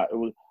highlighted. Like,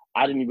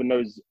 I didn't even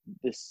know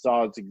this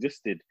SARS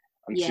existed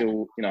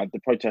until the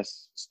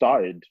protests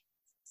started.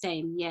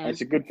 Same, yeah. And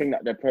it's a good thing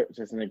that they're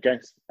protesting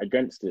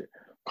against it.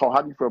 Cole,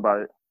 how do you feel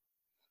about it?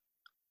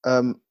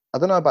 I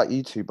don't know about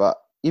you two, but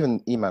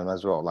even Iman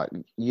as well. Like,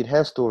 you'd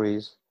hear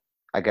stories,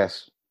 I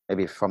guess,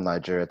 maybe from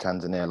Nigeria,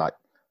 Tanzania. Like,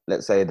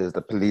 let's say there's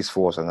the police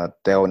force, and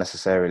they'll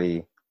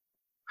necessarily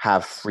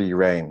have free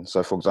reign.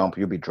 So, for example,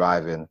 you'll be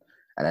driving,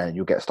 and then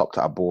you'll get stopped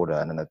at a border,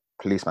 and then a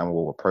policeman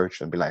will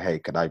approach and be like, "Hey,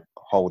 could I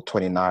hold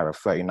 20 naira,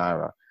 30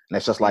 naira?" And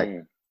it's just like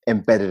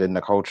embedded in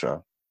the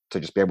culture to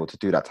just be able to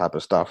do that type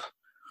of stuff.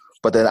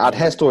 But then I'd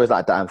hear stories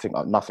like that and think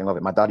nothing of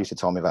it. My dad used to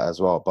tell me that as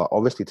well. But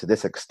obviously, to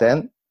this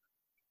extent,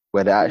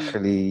 where they're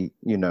actually,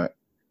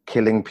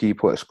 killing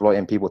people,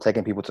 exploiting people,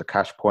 taking people to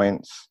cash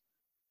points,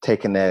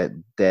 taking their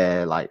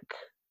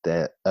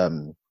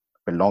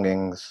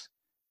belongings.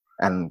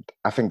 And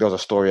I think there was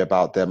a story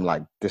about them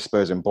like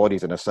disposing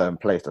bodies in a certain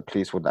place. The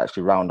police would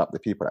actually round up the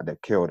people that they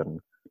killed and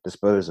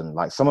dispose them.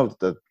 Like, some of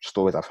the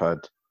stories I've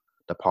heard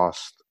the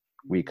past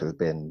week has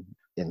been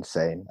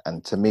insane.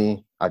 And to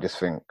me, I just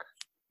think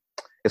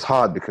it's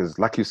hard because,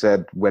 like you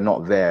said, we're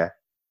not there.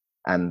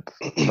 And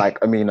like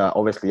Amina,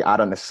 obviously, I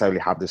don't necessarily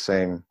have the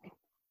same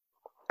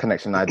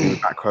connection I do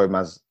back home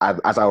as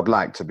I would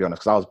like, to be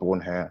honest, because I was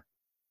born here,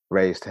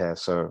 raised here.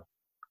 So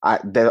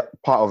they're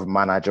part of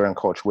my Nigerian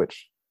culture,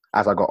 which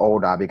as I got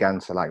older, I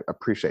began to like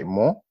appreciate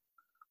more.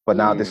 But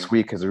now this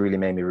week has really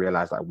made me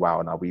realize, like,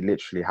 wow, now we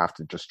literally have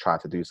to just try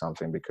to do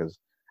something, because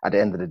at the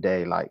end of the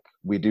day, like,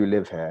 we do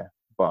live here,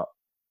 but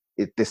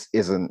this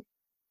isn't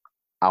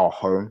our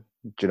home.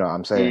 Do you know what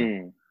I'm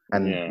saying?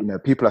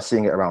 And, people are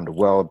seeing it around the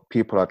world.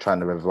 People are trying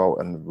to revolt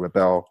and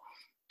rebel.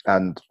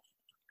 And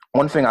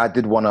one thing I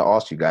did want to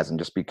ask you guys and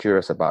just be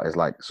curious about is,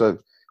 like, so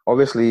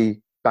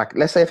obviously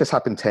let's say if this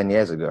happened 10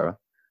 years ago,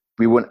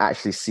 we wouldn't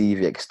actually see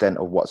the extent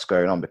of what's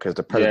going on, because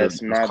the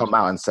president has come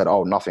out and said,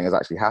 "Oh, nothing has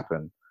actually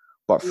happened."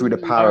 But through the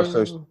power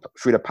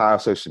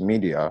of social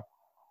media,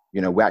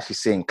 we're actually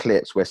seeing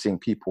clips. We're seeing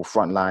people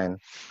frontline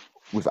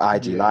with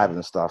IG Live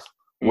and stuff.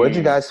 Where do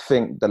you guys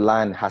think the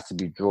line has to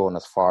be drawn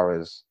as far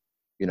as,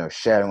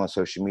 sharing on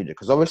social media?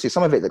 Because obviously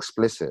some of it's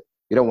explicit.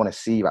 You don't want to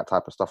see that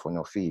type of stuff on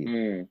your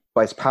feed.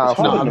 But it's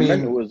powerful. It's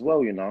mental as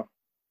well,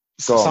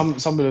 Some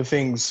of the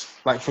things,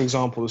 like, for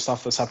example, the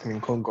stuff that's happening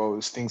in Congo,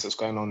 is things that's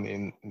going on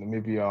in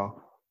Namibia.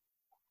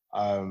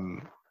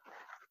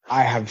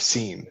 I have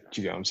seen,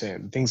 do you get what I'm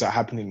saying? Things that are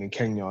happening in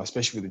Kenya,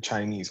 especially with the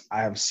Chinese,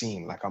 I have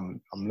seen. Like,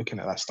 I'm looking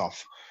at that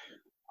stuff.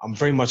 I'm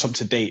very much up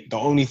to date. The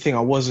only thing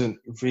I wasn't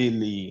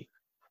really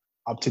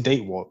up to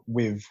date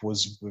with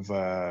was with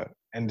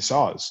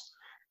NSARS.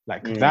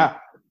 Like,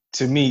 that,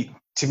 to me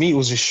it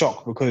was a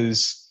shock,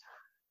 because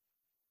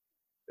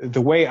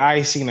the way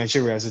I see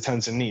Nigeria as a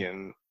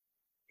Tanzanian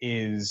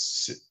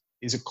is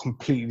a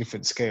completely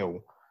different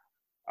scale.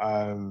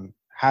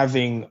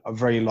 Having a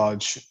very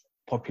large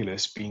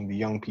populace, being the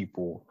young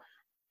people,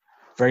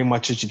 very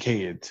much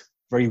educated,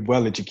 very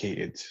well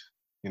educated.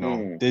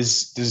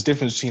 There's a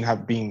difference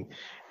between being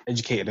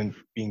educated and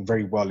being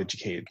very well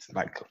educated.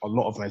 Like, a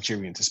lot of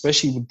Nigerians,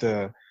 especially with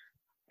the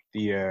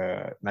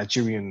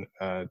Nigerian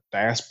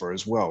diaspora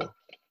as well.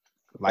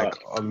 Like,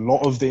 a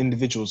lot of the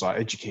individuals are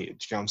educated.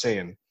 Do you know what I'm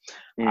saying?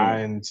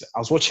 And I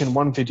was watching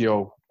one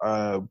video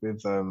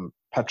with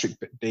Patrick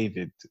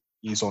David.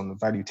 He's on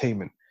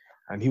Valuetainment,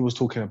 and he was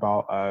talking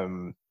about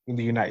in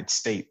the United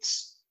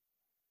States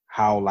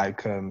how,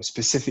 like,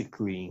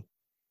 specifically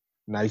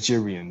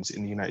Nigerians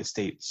in the United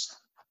States,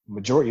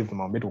 majority of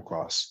them are middle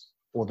class,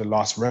 or the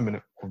last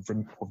remnant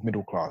of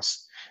middle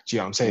class. Do you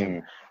know what I'm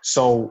saying?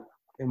 So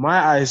in my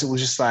eyes, it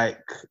was just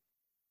like,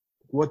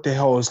 what the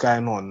hell is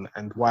going on,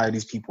 and why are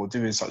these people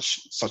doing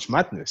such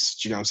madness?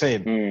 Do you know what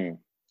I'm saying?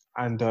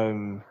 And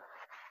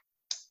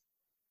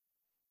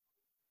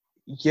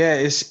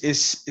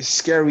it's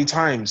scary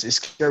times. It's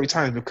scary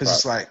times, because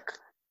it's like,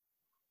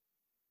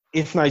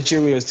 if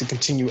Nigeria is to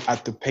continue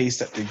at the pace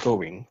that they're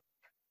going,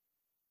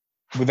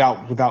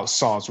 without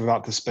SARS,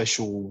 without the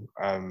special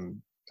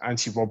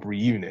anti-robbery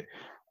unit,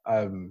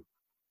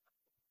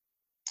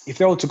 if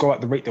they were to go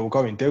at the rate they were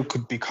going, they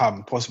could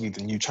become possibly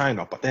the new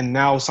China. But then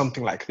now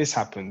something like this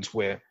happens,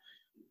 where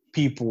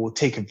people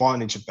take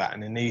advantage of that,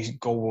 and then they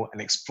go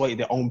and exploit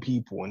their own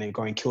people, and they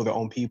go and kill their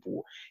own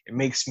people. It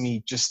makes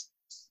me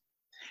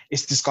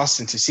it's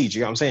disgusting to see. Do you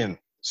get what I'm saying?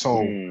 So,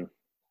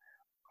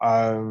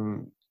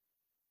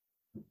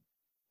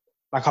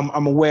 like,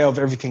 I'm aware of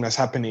everything that's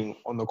happening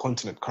on the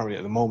continent currently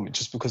at the moment,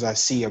 just because I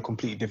see a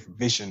completely different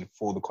vision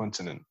for the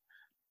continent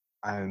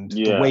and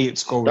the way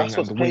it's going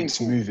and the way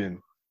it's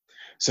moving.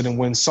 So then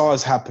when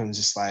SARS happens,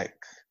 it's like,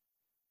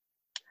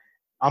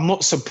 I'm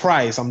not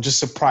surprised. I'm just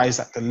surprised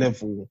at the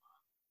level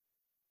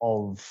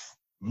of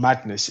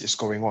madness is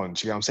going on.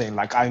 Do you know what I'm saying?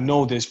 Like, I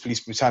know there's police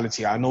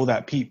brutality. I know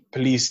that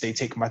police, they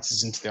take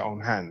matters into their own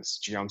hands.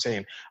 Do you know what I'm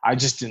saying? I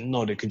just didn't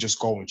know they could just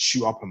go and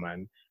shoot up a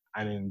man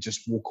and then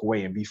just walk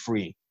away and be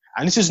free.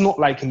 And this is not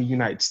like in the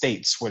United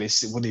States where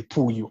they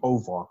pull you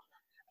over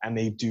and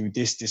they do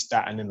this,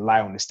 that, and then lie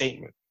on the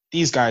statement.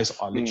 These guys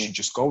are literally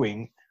just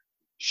going,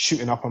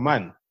 shooting up a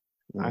man.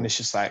 And it's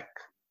just like,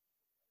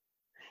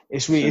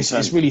 it's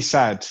really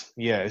sad.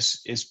 Yeah,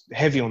 it's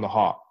heavy on the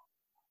heart.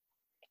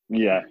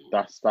 Yeah,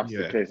 that's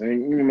the case.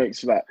 And it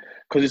makes that,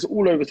 because it's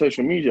all over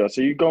social media.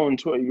 So you go on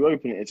Twitter, you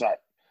open it, it's like,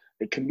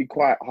 it can be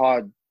quite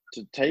hard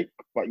to take,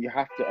 but you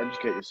have to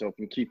educate yourself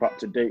and keep up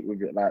to date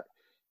with it. Like,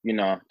 you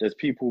know, there's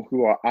people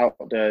who are out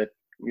there,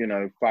 you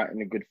know,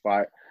 fighting a good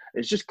fight.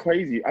 It's just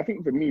crazy. I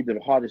think for me, the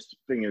hardest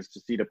thing is to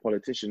see the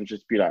politicians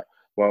just be like,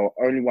 well,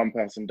 only one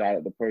person died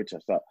at the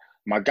protest. Like,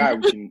 my guy,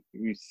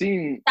 we've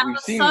seen. That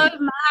was so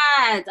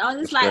mad. I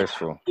was just like,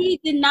 he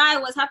deny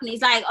what's happening.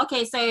 It's like,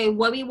 okay, so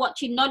were we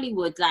watching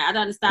Nollywood? Like, I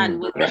don't understand.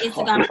 Were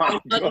Instagram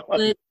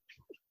Nollywood?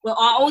 Well,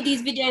 are all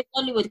these videos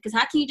Nollywood? Because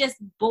how can you just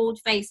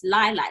bold-faced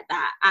lie like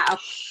that at a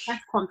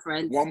press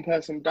conference? One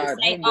person died.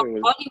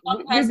 Only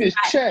one person with his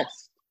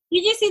chest.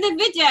 Did you see the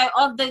video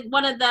of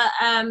one of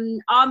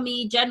the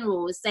army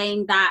generals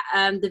saying that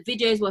the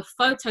videos were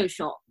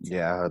photoshopped?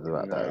 Yeah, I heard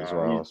about that as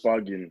well. He's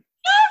bugging.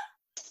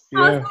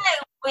 I was like,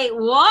 wait,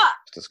 what?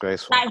 It's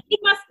disgraceful. Like,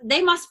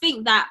 they must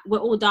think that we're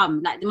all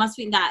dumb. Like, they must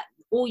think that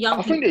all young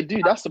people... I think they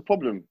do. That's the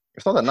problem.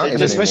 It's not that nice.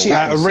 Especially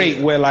at a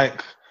rate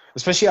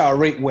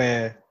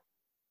where,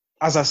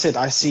 as I said,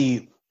 I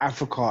see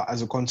Africa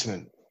as a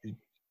continent.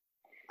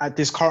 At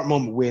this current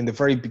moment, we're in the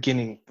very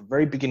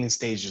beginning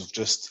stages of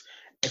just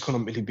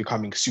economically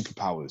becoming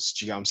superpowers.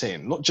 Do you get what I'm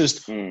saying? Not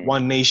just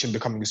one nation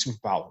becoming a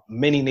superpower,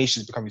 many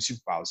nations becoming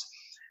superpowers.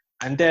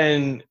 And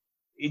then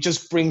it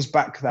just brings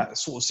back that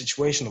sort of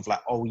situation of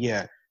like, oh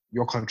yeah,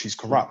 your country's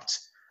corrupt.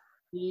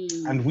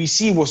 And we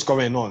see what's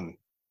going on.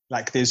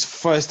 Like, there's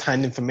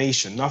first-hand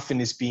information. Nothing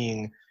is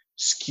being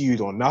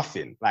skewed or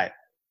nothing. Like,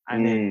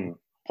 and then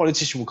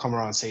politician will come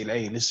around and say,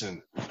 hey,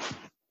 listen,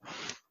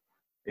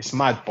 it's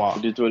mad, but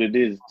it is what it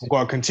is. We've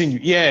got to continue.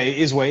 Yeah, it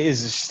is what it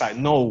is. It's just like,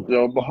 no.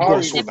 Yo,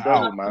 Buhari's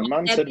out, man.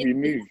 Man said we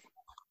move.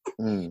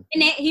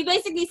 He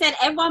basically said,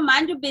 everyone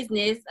mind your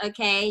business,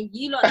 okay?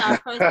 You lot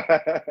that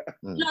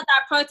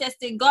are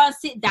protesting, go and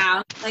sit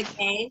down,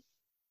 okay?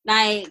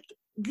 Like,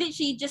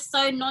 literally just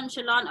so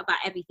nonchalant about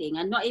everything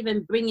and not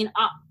even bringing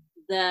up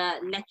the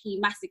Lekki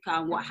massacre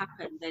and what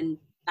happened, and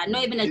like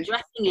not even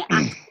addressing it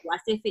at all,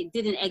 as if it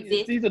didn't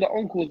exist. These are the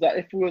uncles that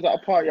if we was at a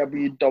party, I'd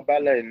be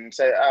dobale and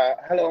say,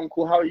 hello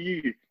uncle, how are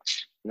you?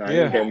 No,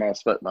 you get my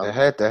respect, man. They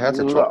had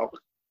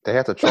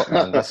to chop,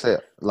 man. That's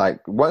it. Like,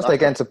 once they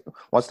get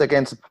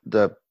into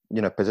the,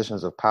 you know,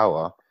 positions of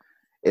power,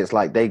 it's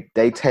like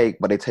they take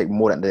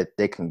more than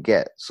they can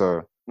get,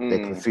 so they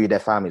can feed their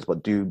families,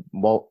 but do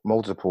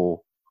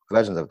multiple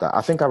versions of that.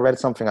 I think I read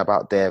something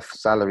about their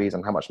salaries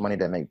and how much money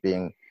they make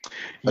being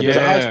the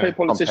highest paid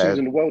politicians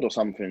in the world or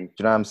something. Do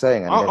you know what I'm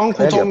saying? And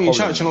Uncle told me in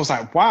church, and I was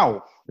like,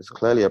 wow. It's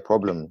clearly a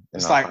problem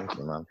in our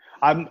country, man.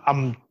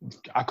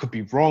 I could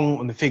be wrong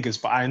on the figures,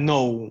 but I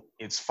know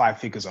it's 5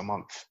 figures a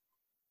month.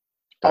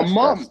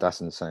 That's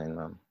insane,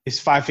 man. It's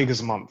 5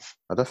 figures a month.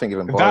 I don't think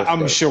even that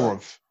I'm sure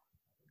of.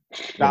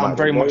 That I'm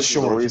very much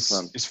sure of.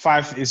 It's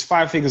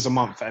 5 figures a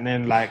month, and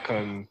then like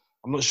I'm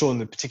not sure on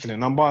the particular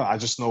number. I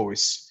just know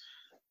it's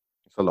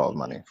a lot of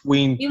money.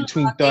 Between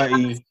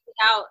 30.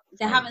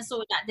 They haven't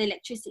sorted out the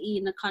electricity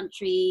in the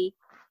country.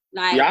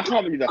 Like, I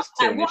can't believe that's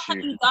like, what have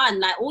you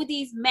done? Like, all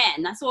these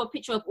men, I saw a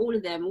picture of all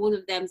of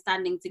them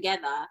standing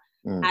together.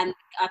 And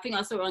I think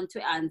I saw it on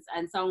Twitter,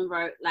 and someone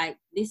wrote, like,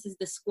 this is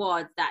the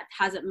squad that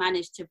hasn't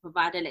managed to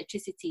provide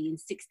electricity in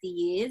 60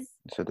 years.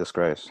 It's a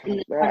disgrace.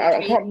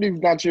 I can't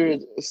believe Nigeria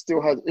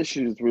still has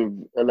issues with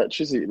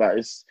electricity. Like,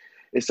 it's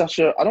such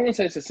a, I don't want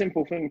to say it's a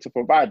simple thing to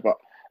provide, but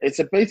it's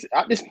a basic,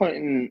 at this point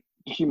in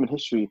human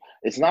history,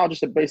 it's now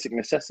just a basic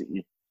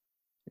necessity.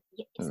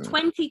 It's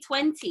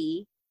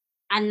 2020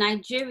 and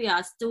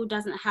Nigeria still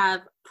doesn't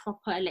have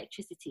proper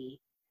electricity.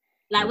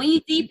 Like, when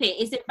you deep it,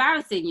 it's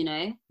embarrassing, you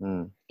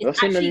know?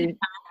 It's actually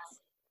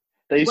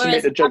they used to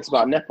make the jokes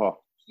about NEPA.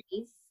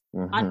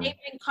 Our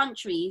neighboring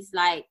countries,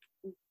 like,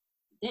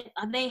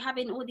 are they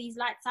having all these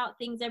lights out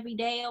things every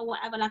day or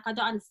whatever? Like, I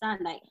don't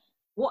understand. Like,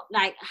 what?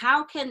 Like,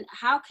 how can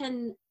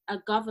a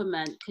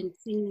government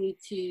continue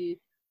to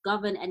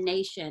govern a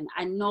nation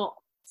and not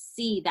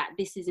see that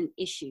this is an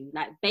issue?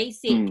 Like,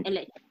 basic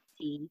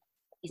electricity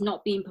is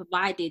not being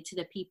provided to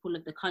the people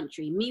of the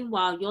country.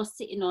 Meanwhile, you're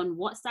sitting on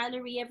what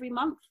salary every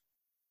month?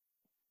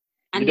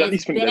 And you'd at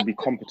least think they'd be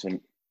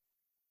competent.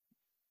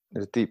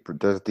 There's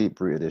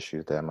deep-rooted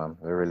issues there, man.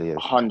 There really is.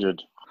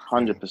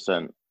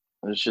 100%.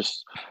 It's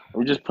just,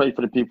 we just pray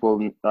for the people.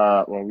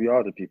 Well, we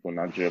are the people in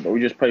Nigeria, but we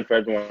just pray for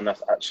everyone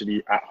that's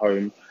actually at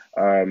home.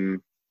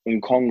 In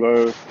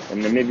Congo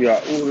and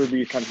Namibia, all of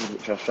these countries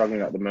which are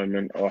struggling at the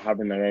moment or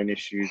having their own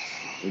issues,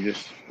 we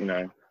just, you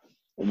know,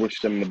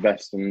 wish them the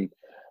best, and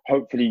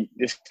hopefully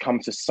this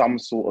comes to some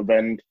sort of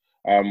end.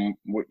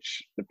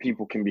 which the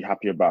people can be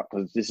happy about,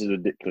 because this is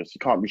ridiculous. You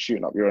can't be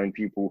shooting up your own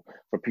people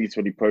for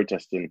peacefully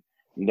protesting.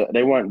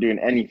 They weren't doing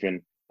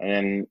anything,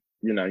 and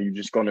then you've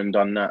just gone and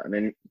done that, and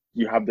then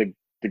you have the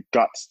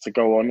guts to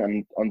go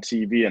on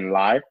TV and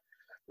lie.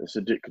 It's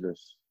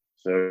ridiculous.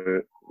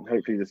 So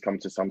hopefully this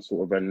comes to some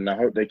sort of end, and I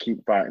hope they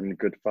keep fighting the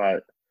good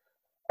fight.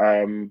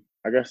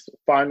 I guess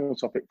final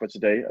topic for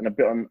today, and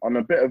on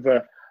a bit of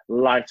a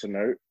lighter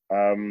note.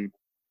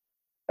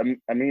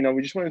 Amina,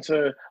 I just wanted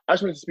to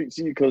speak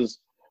to you because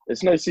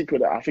it's no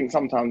secret that I think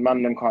sometimes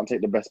them can't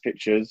take the best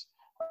pictures,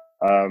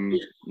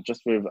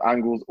 just with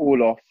angles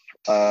all off,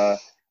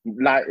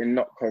 lighting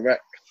not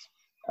correct.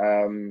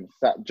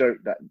 That joke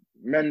that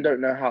men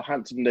don't know how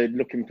handsome they'd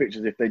look in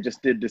pictures if they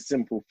just did this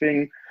simple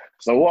thing.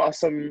 So what are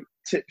some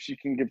tips you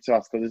can give to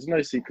us? Because there's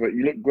no secret,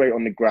 you look great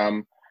on the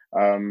gram.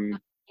 Thank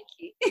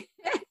you.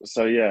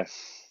 So yeah.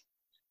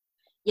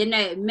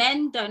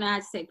 Men don't know how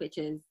to take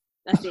pictures.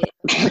 That's it.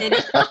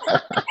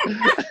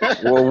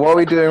 Well, what are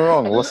we doing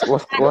wrong? What's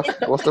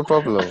the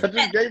problem?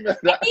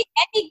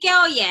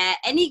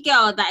 Any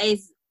girl that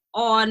is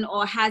on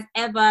or has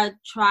ever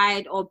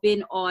tried or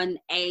been on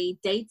a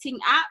dating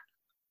app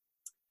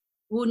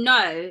will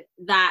know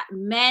that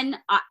men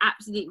are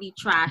absolutely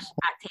trash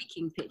at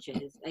taking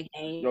pictures.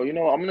 Okay. Yo, you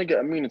know what? I'm gonna get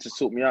Amina to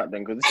sort me out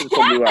then, because this is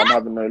probably where I'm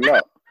having no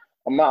luck.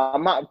 I'm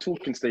out of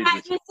talking stages.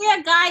 Like, you see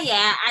a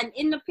guy, and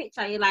in the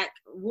picture you're like,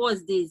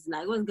 "What's this?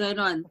 Like, what's going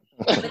on?"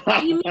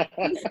 When you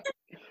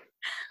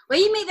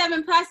meet them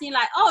in person, you're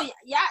like, "Oh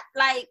yeah,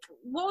 like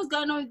what was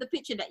going on with the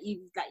picture that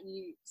you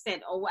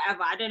said or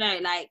whatever?" I don't know.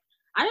 Like,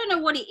 I don't know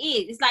what it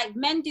is. It's like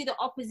men do the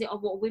opposite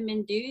of what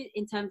women do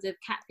in terms of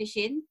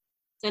catfishing.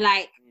 So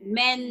like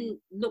men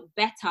look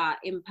better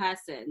in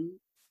person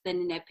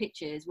than in their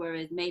pictures,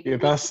 whereas maybe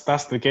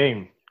that's the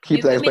game.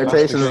 Keep the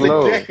expectations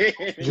low. Do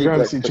you know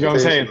what I'm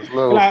saying?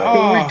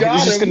 Like,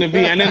 it's just gonna be,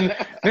 and then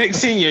next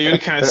thing you're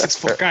looking at a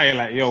 6-foot guy, you're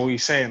like, yo, what are you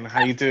saying?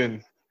 How you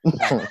doing?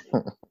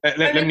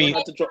 let me.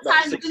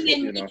 Sometimes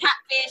women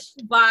catfish,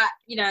 but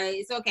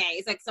it's okay.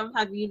 It's like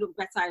sometimes you look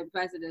better in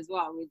person as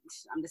well. Which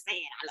I'm just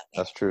saying, I look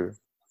better. That's true.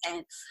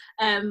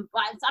 And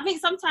but I think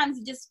sometimes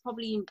you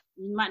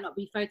might not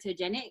be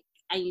photogenic,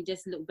 and you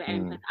just look better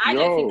in person. I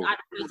don't think I'm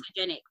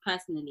photogenic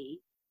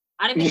personally.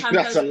 I don't think I'm.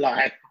 That's a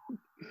lie.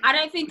 I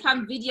don't think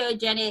I'm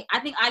videogenic. I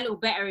think I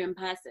look better in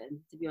person,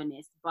 to be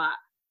honest. But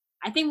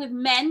I think with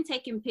men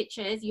taking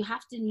pictures, you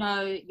have to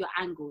know your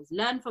angles.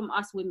 Learn from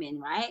us women,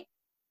 right?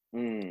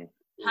 You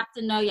have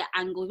to know your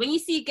angles. When you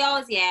see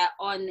girls,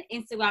 on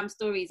Instagram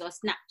stories or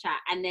Snapchat,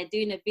 and they're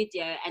doing a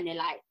video and they're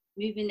like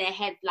moving their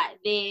head like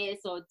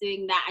this or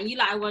doing that, and you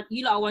lot are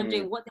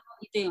wondering, what the hell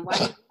are you doing? Why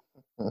are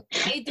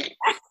you doing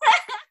that?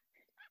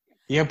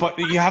 Yeah, but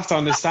you have to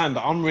understand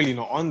that I'm really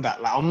not on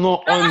that. Like, I'm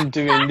not on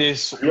doing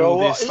this, all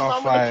this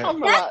stuff. Like,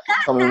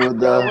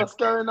 what's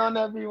going on,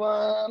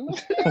 everyone?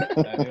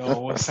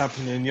 Yo, what's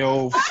happening?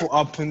 Yo, foot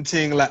up and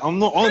ting. Like, I'm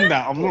not on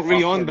that. I'm not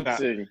really on that.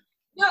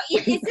 No,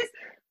 it's just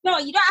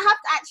you don't have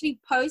to actually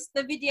post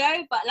the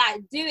video, but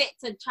like do it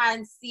to try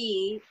and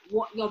see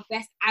what your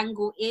best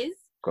angle is.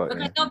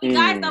 Because there'll be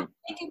guys that are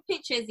taking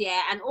pictures,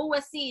 and all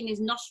we're seeing is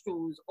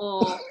nostrils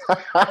or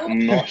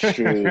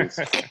nostrils,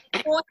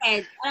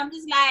 forehead, and I'm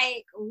just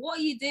like, what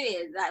are you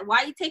doing? Like,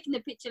 why are you taking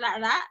a picture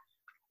like that?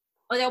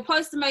 Or they'll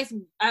post the most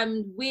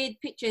weird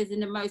pictures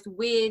in the most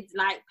weird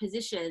like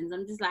positions.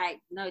 I'm just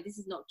like, no, this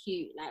is not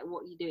cute. Like,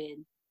 what are you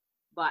doing?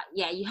 But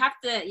yeah, you have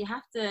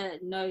to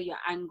know your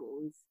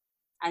angles,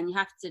 and you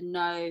have to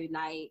know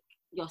like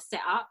your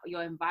setup,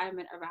 your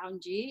environment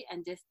around you,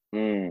 and just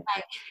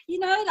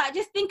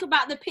just think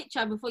about the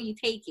picture before you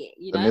take it.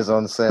 The mise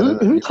en scène.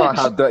 You can't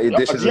have dirty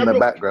dishes in the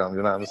background.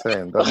 You know what I'm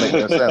saying? That makes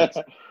no sense.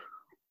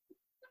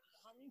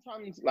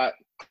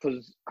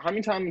 How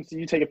many times do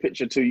you take a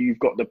picture till you've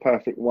got the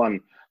perfect one?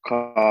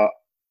 I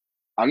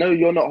know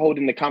you're not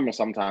holding the camera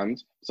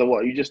sometimes. So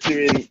what? Are you just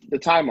doing the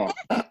timer?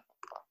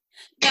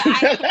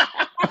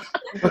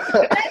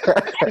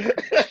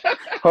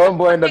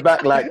 Homeboy in the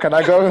back, like, can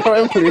I go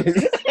home,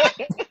 please?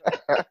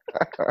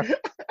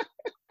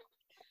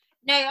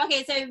 No,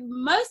 okay. So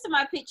most of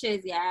my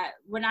pictures,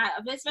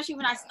 especially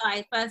when I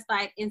first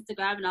started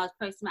Instagram and I was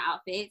posting my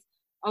outfits.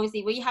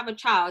 Obviously, when you have a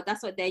child,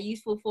 that's what they're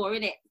useful for,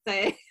 isn't it? So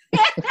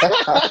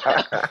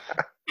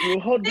you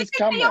hold this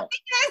camera.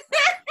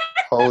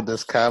 Hold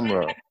this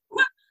camera.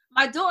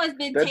 My daughter's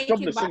been They're taking.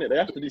 jobless, innit? They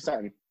have to do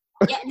something.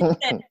 Yeah, you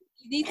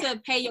need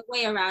to pay your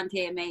way around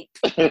here, mate.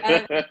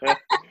 My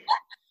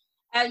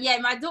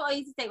daughter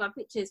used to take my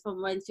pictures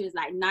from when she was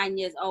like 9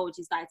 years old.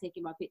 She started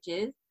taking my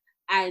pictures,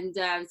 and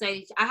so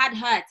I had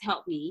her to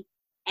help me.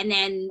 And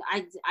then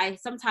I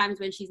sometimes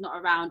when she's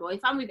not around, or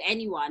if I'm with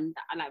anyone,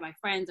 like my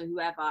friends or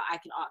whoever, I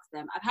can ask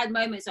them. I've had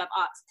moments where I've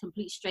asked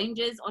complete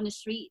strangers on the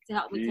street to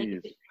help me take a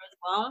picture as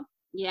well.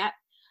 Yeah,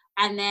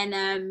 and then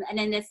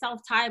there's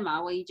self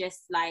timer where you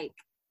just like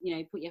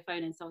put your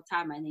phone in self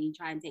timer and then you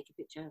try and take a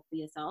picture for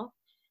yourself.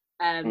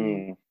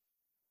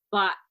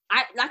 But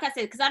like I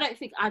said, because I don't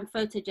think I'm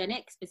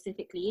photogenic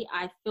specifically,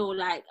 I feel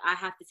like I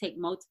have to take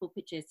multiple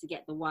pictures to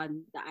get the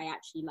one that I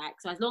actually like.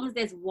 So as long as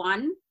there's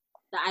one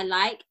that I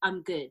like,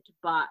 I'm good.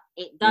 But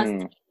it does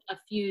take a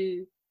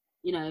few,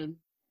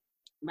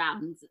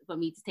 rounds for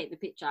me to take the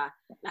picture.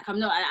 Like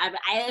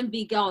I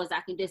envy girls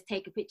that can just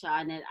take a picture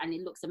and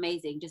it looks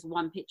amazing, just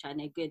one picture and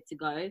they're good to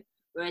go.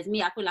 Whereas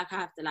me, I feel like I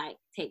have to like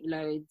take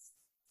loads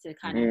to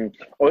kind of.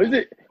 Or is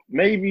it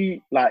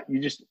maybe like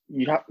you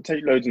have to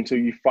take loads until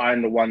you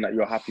find the one that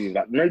you're happy with?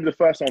 Like maybe the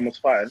first one was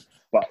fine,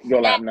 but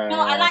you're like, no. No,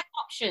 I like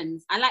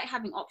options. I like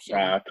having options.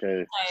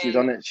 Okay, so, she's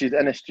on it. She's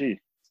NSG.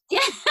 Yeah.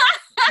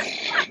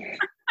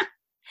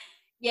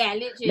 Yeah,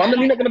 literally. Mum,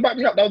 you're not gonna back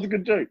me up. That was a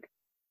good joke.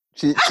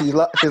 She's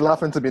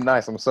laughing to be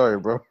nice. I'm sorry,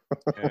 bro.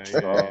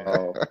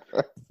 Oh,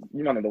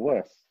 you man are the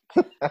worst.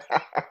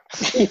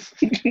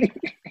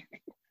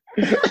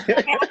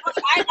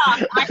 I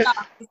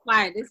laugh. It's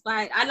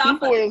fine. I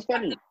laugh at it was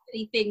funny.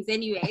 Things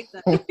anyway. So.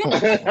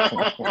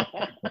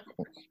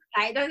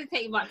 It doesn't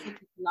take much to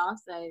laugh.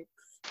 So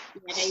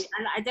yeah,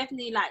 I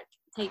definitely like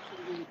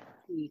taking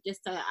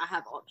just so I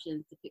have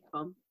options to pick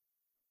from.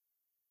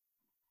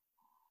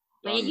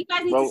 But yeah, you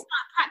guys need to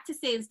start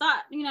practicing.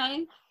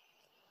 Practicing.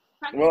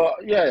 Well,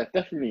 yeah,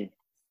 definitely.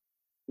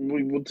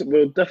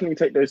 We'll definitely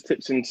take those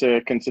tips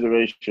into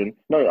consideration.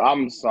 No,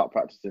 I'm start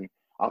practicing.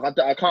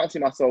 I can't see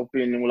myself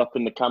being all up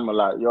in the camera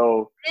like,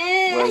 yo,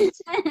 wait.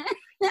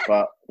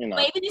 But,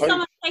 But even if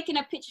someone's taking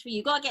a picture for you,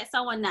 you got to get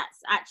someone that's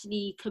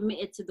actually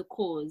committed to the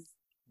cause.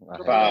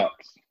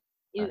 Facts.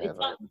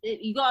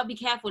 You got to be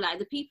careful. Like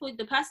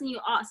the person you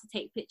ask to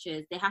take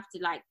pictures, they have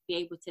to like be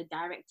able to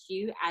direct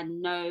you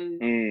and know.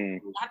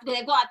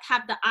 They've got to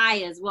have the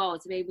eye as well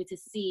to be able to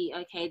see,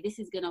 okay, this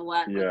is going to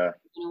work. Yeah.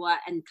 Gonna work,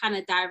 and kind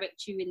of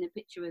direct you in the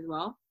picture as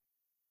well.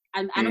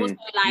 And also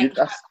like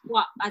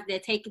what as they're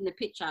taking the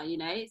picture,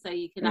 so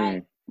you can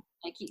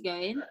like keep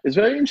going. It's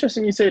very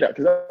interesting you say that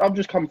because I've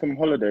just come from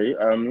holiday.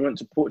 We went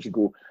to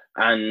Portugal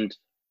and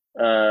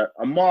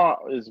Amar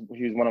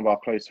who's one of our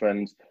close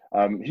friends.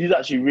 He's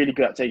actually really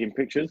good at taking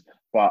pictures,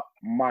 but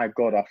my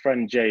God, our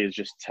friend Jay is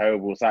just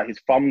terrible. It's like his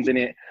thumb's in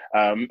it.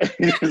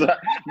 He's like,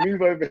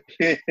 move over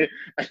here,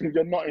 and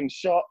you're not in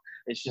shot.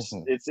 It's just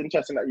it's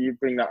interesting that you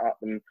bring that up,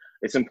 and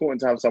it's important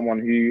to have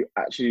someone who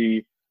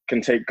actually can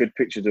take good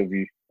pictures of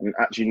you and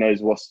actually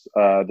knows what's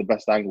the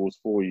best angles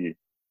for you.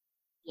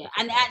 Yeah,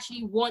 and they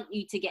actually want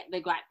you to get the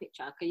right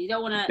picture because you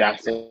don't want to.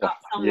 That's it.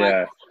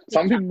 Yeah,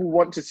 some people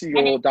want to see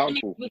your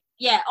downfall.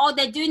 Or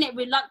they're doing it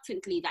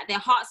reluctantly, that their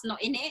heart's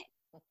not in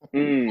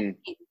it.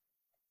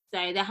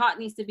 So their heart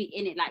needs to be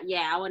in it. Like,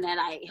 yeah, I want to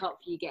like help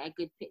you get a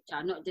good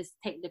picture, not just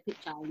take the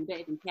picture and you don't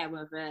even care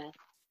whether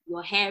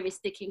your hair is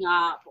sticking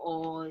up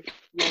or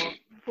your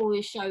pore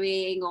is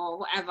showing or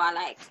whatever.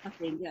 Like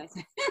something.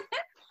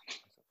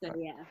 So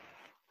yeah.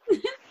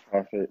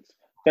 Perfect.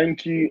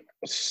 Thank you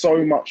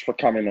so much for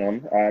coming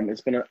on.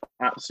 It's been an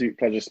absolute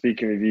pleasure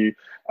speaking with you.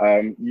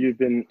 You've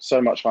been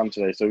so much fun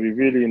today, so we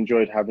really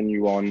enjoyed having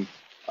you on.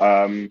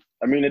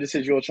 Amina, this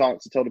is your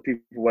chance to tell the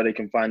people where they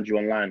can find you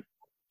online.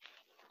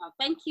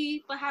 Thank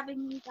you for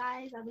having me,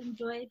 guys. I've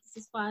enjoyed. This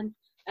is fun.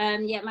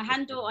 My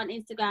handle on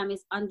Instagram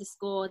is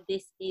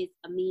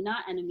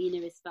 _thisis_Amina, and Amina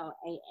is spelled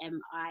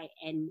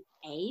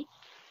AMINA.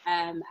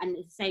 And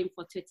it's the same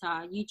for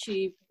Twitter,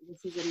 YouTube.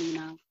 This is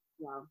Amina as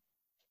well.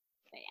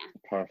 So, yeah.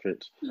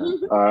 Perfect.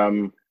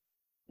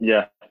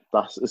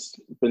 It's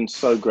been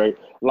so great.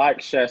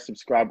 Like, share,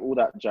 subscribe, all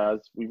that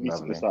jazz. We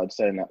recently started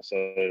saying that, so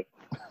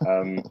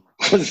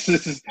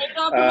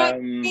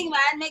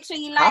make sure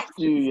you like. Have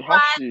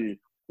to.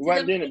 We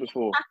weren't doing it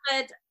before.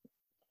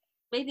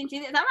 Made in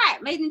Trafford, is that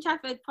right? Made in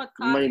Trafford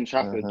podcast. Made in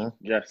Trafford,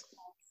 yes.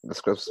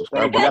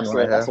 Subscribe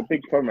That's a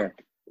big promo.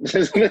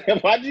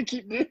 Why do you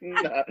keep doing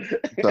that?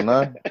 Don't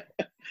know.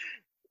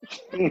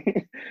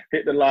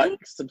 Hit the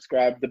like,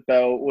 subscribe, the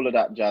bell, all of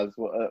that jazz,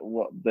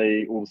 what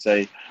they all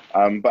say.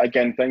 But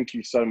again, thank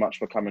you so much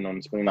for coming on.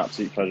 It's been an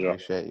absolute pleasure.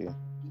 Appreciate you.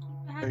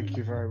 Thank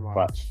you very much.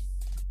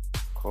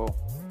 But, cool.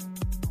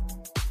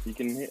 You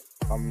can hit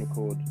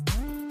record.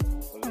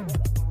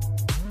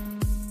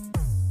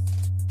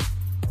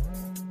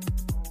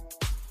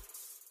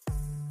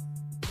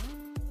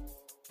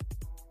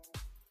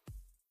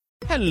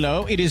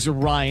 Hello, it is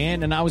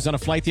Ryan, and I was on a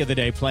flight the other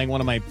day playing one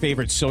of my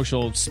favorite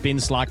social spin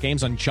slot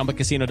games on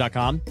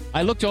ChumbaCasino.com.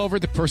 I looked over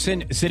at the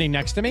person sitting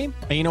next to me,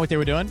 and you know what they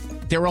were doing?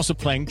 They were also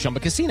playing Chumba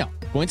Casino.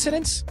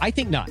 Coincidence? I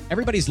think not.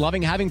 Everybody's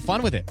loving having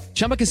fun with it.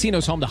 Chumba Casino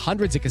is home to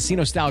hundreds of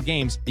casino-style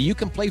games that you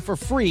can play for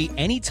free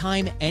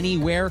anytime,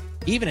 anywhere,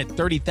 even at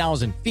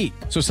 30,000 feet.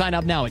 So sign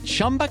up now at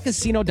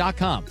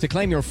ChumbaCasino.com to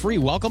claim your free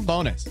welcome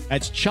bonus.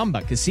 That's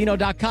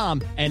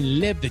ChumbaCasino.com and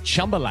live the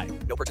Chumba life.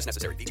 No purchase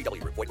necessary.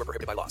 VGW. Void where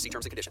prohibited by law. See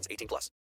terms and conditions. 18+.